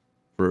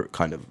 for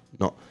kind of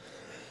not.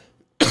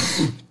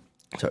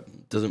 So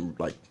it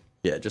doesn't like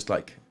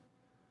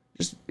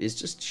it's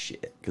just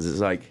shit because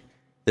it's like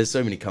there's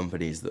so many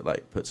companies that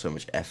like put so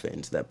much effort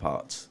into their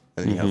parts,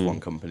 and then you have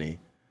one company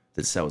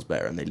that sells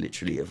better, and they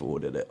literally have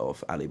ordered it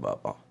off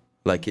Alibaba.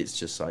 Like it's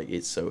just like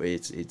it's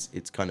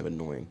kind of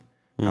annoying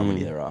how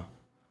many there are.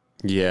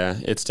 Yeah,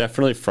 it's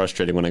definitely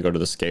frustrating when I go to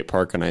the skate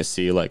park and I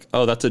see like,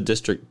 oh, that's a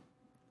district.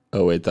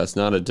 Oh, wait, that's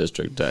not a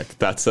district deck.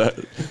 That's a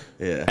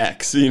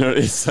X. You know,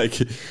 it's like,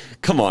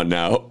 come on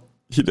now.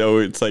 You know,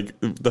 it's like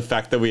the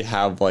fact that we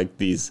have like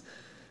these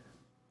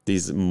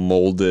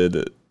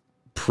molded,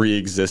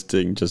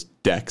 pre-existing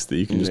just decks that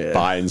you can just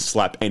buy and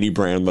slap any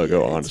brand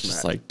logo on. It's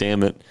just like,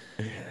 damn it.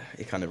 Yeah,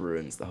 it kind of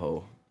ruins the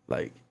whole,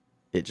 like,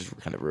 it just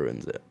kind of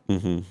ruins it.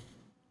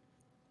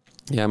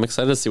 Yeah, I'm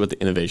excited to see what the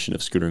innovation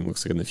of scootering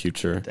looks like in the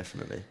future.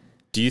 Definitely.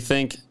 Do you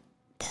think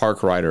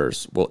park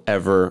riders will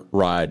ever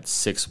ride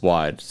 6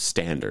 wide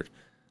standard?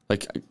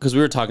 Like, because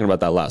we were talking about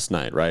that last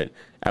night, right?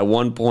 At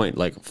one point,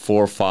 like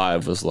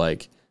 4-5 was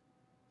like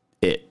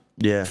it.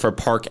 Yeah. For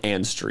park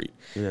and street.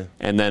 Yeah.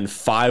 And then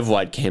 5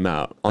 wide came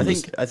out. I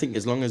think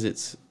as long as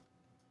it's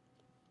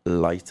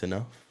light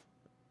enough,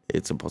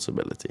 it's a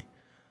possibility.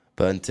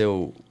 But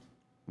until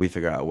we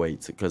figure out a way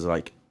to, because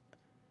like,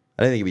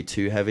 I don't think it'd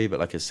be too heavy, but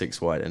like a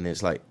 6 wide, and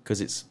it's like because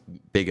it's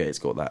bigger, it's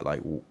got that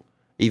like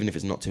even if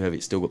it's not too heavy,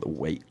 it's still got the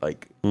weight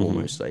like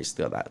almost like it's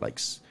got that like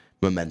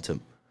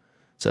momentum.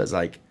 So it's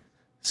like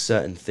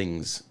certain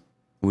things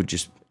would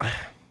just I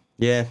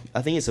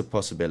think it's a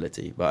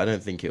possibility, but I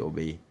don't think it will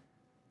be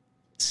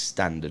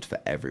standard for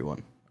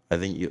everyone. I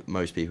think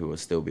most people will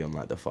still be on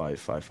like the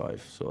 5-5-5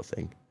 sort of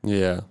thing.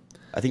 Yeah,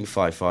 I think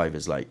 5-5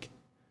 is like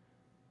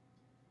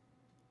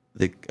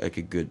a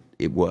good.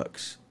 It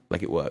works,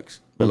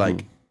 but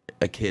like.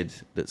 A kid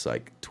that's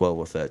like 12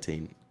 or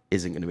 13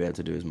 isn't going to be able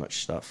to do as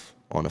much stuff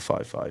on a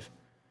 5-5.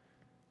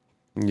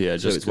 Yeah,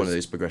 so it's one of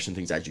those progression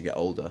things. As you get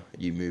older,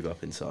 you move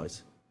up in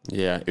size.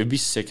 Yeah, it would be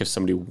sick if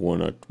somebody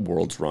won a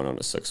world's run on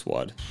a 6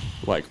 wide,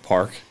 like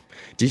park.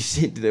 Do you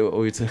see? The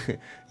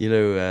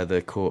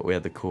court? We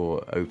had the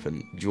court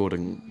open.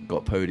 Jordan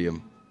got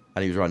podium,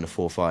 and he was riding a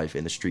 4-5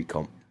 in the street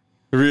comp.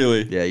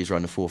 Really? Yeah, he's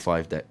riding a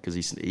 4-5 deck because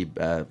he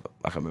I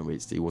can't remember. He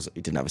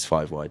didn't have his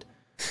 5 wide.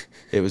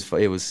 It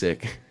was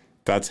sick.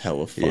 That's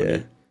hella funny.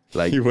 Yeah,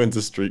 like he wins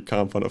a street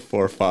comp on a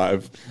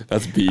 4-5.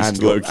 That's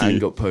beast, low key. And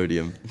got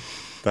podium.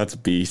 That's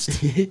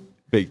beast.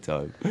 Big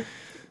time.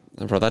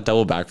 And bro, that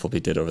double backflip he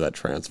did over that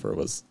transfer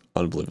was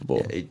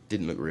unbelievable. Yeah, it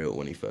didn't look real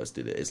when he first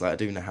did it. It's like I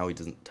don't even know how he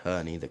doesn't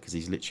turn either because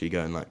he's literally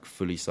going like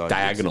fully sideways.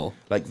 Diagonal.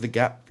 Like the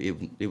gap,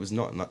 it was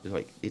not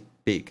like it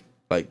big.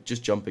 Like,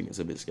 just jumping is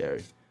a bit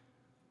scary.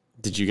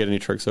 Did you get any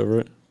tricks over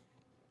it?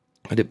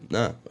 I didn't.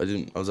 I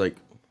was like,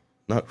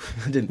 no.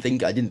 I didn't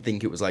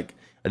think it was like,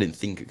 I didn't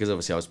think, because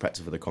obviously I was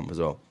practicing for the comp as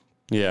well.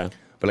 Yeah.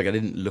 But like, I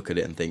didn't look at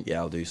it and think, yeah,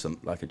 I'll do some,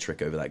 like a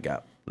trick over that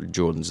gap.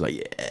 Jordan's like,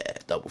 yeah,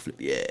 double flip,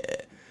 yeah.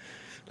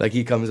 Like,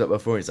 he comes up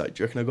before and he's like,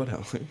 do you reckon I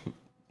got it?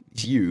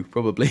 It's you,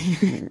 probably.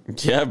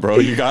 Yeah, bro,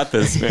 you got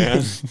this,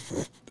 man.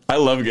 I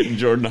love getting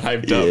Jordan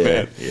hyped up,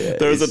 man. Yeah,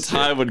 there was a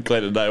time when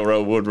Clayton and I were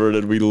on Woodward,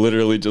 and we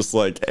literally just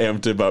like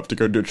amped him up to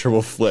go do a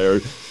triple flare,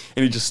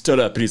 and he just stood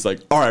up and he's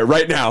like, "All right,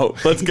 right now,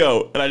 let's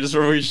go." And I just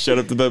remember we showed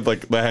up to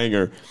the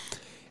hangar,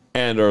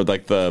 or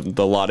like the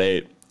lot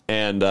 8,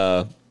 and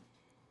not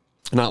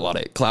lot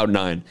 8, Cloud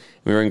 9.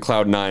 We were in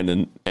Cloud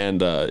 9,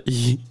 and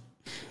it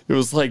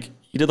was like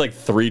he did like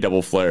 3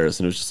 double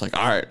flares, and it was just like,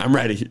 "All right, I'm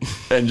ready,"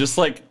 and just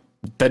like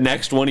the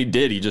next one he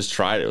did, he just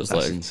tried it. It was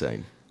That's like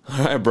insane.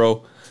 All right,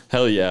 bro.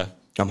 Hell yeah.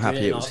 I'm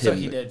happy it was also, him.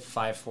 he did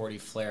 540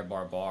 flare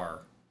bar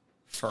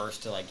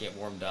first to like get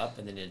warmed up,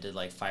 and then he did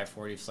like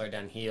 540 flare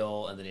down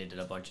heel, and then he did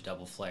a bunch of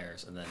double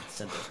flares, and then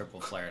sent the triple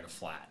flare to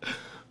flat.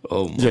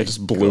 Oh my Yeah, it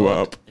just blew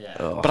up. Yeah.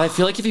 Oh. But I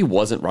feel like if he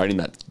wasn't riding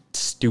that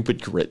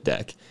stupid grit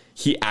deck,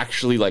 he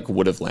actually like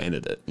would have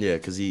landed it. Yeah,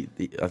 because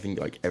I think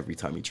like every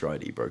time he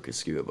tried it, he broke his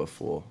scooter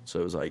before. So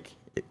it was like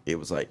it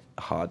was like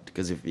hard,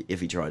 because if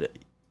he tried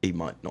it, he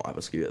might not have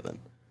a scooter then.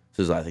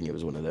 So I think it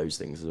was one of those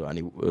things as well.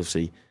 And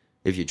obviously,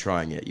 if you're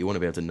trying it, you want to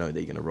be able to know that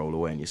you're going to roll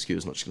away and your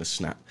scooter's not just going to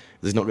snap.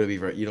 There's not going to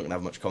be you're not going to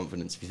have much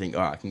confidence if you think,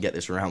 I can get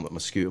this around, but my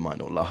scooter might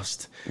not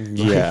last.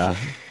 Yeah.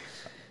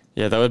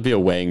 Yeah, that would be a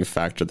weighing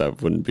factor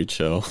that wouldn't be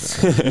chill.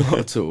 Not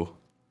at all.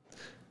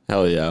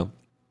 Hell yeah.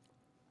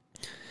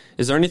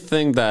 Is there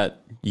anything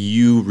that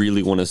you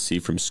really want to see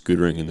from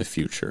scootering in the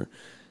future?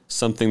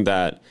 Something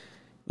that,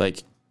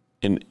 like,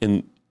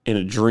 in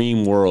a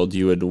dream world,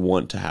 you would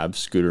want to have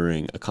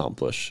scootering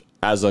accomplish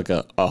as like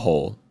a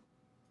whole?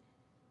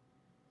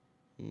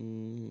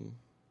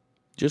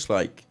 Just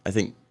like, I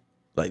think,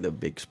 like the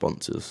big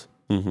sponsors,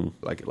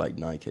 like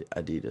Nike,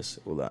 Adidas,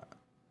 all that.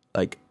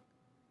 Like,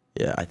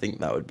 yeah, I think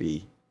that would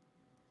be,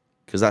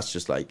 because that's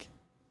just like,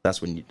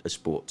 that's when a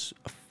sport's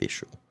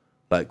official.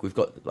 Like, we've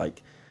got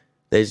like,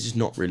 there's just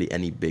not really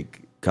any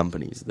big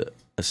companies that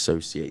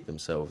associate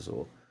themselves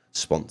or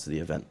sponsor the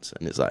events,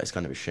 and it's like, it's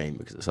kind of a shame,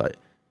 because it's like,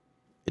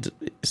 it's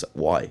like,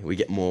 why we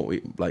get more,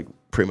 we like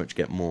pretty much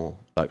get more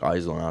like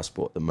eyes on our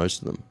sport than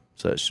most of them.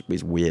 So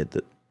it's weird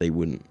that they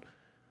wouldn't.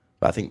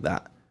 But I think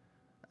that,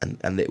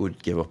 and it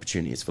would give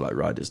opportunities for like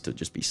riders to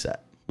just be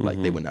set.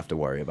 Like they wouldn't have to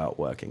worry about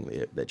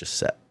working. They're just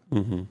set.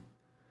 Mm-hmm.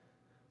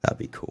 That'd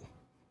be cool.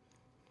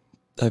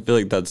 I feel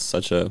like that's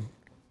such a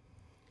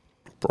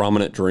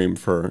prominent dream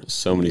for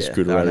so many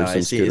scooter riders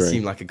and scootering. It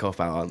seemed like a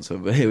cop-out answer,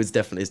 but it's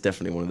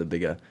definitely one of the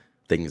bigger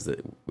things that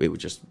it would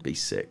just be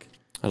sick.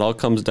 It all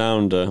comes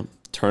down to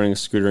turning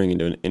scootering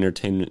into an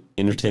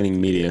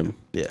entertaining medium.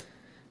 Yeah.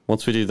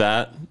 Once we do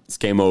that, it's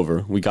game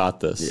over. We got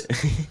this.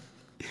 Yeah.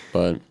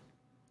 But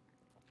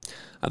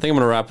I think I'm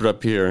going to wrap it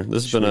up here.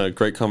 This has been a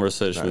great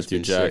conversation with you,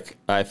 Jack. Sick.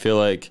 I feel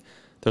like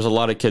there's a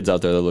lot of kids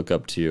out there that look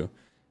up to you.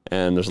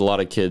 And there's a lot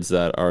of kids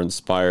that are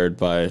inspired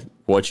by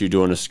what you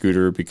do on a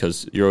scooter,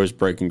 because you're always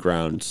breaking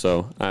ground.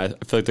 So I feel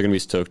like they're going to be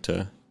stoked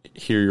to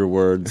hear your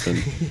words.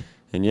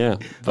 And yeah.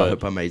 But I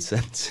hope I made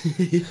sense.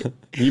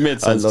 You made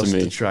sense to me. I lost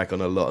the track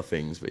on a lot of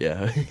things, but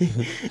yeah.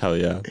 Hell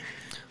yeah.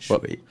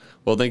 Sweet.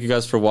 Well, thank you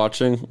guys for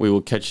watching. We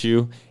will catch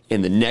you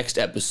in the next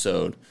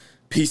episode.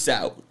 Peace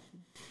out.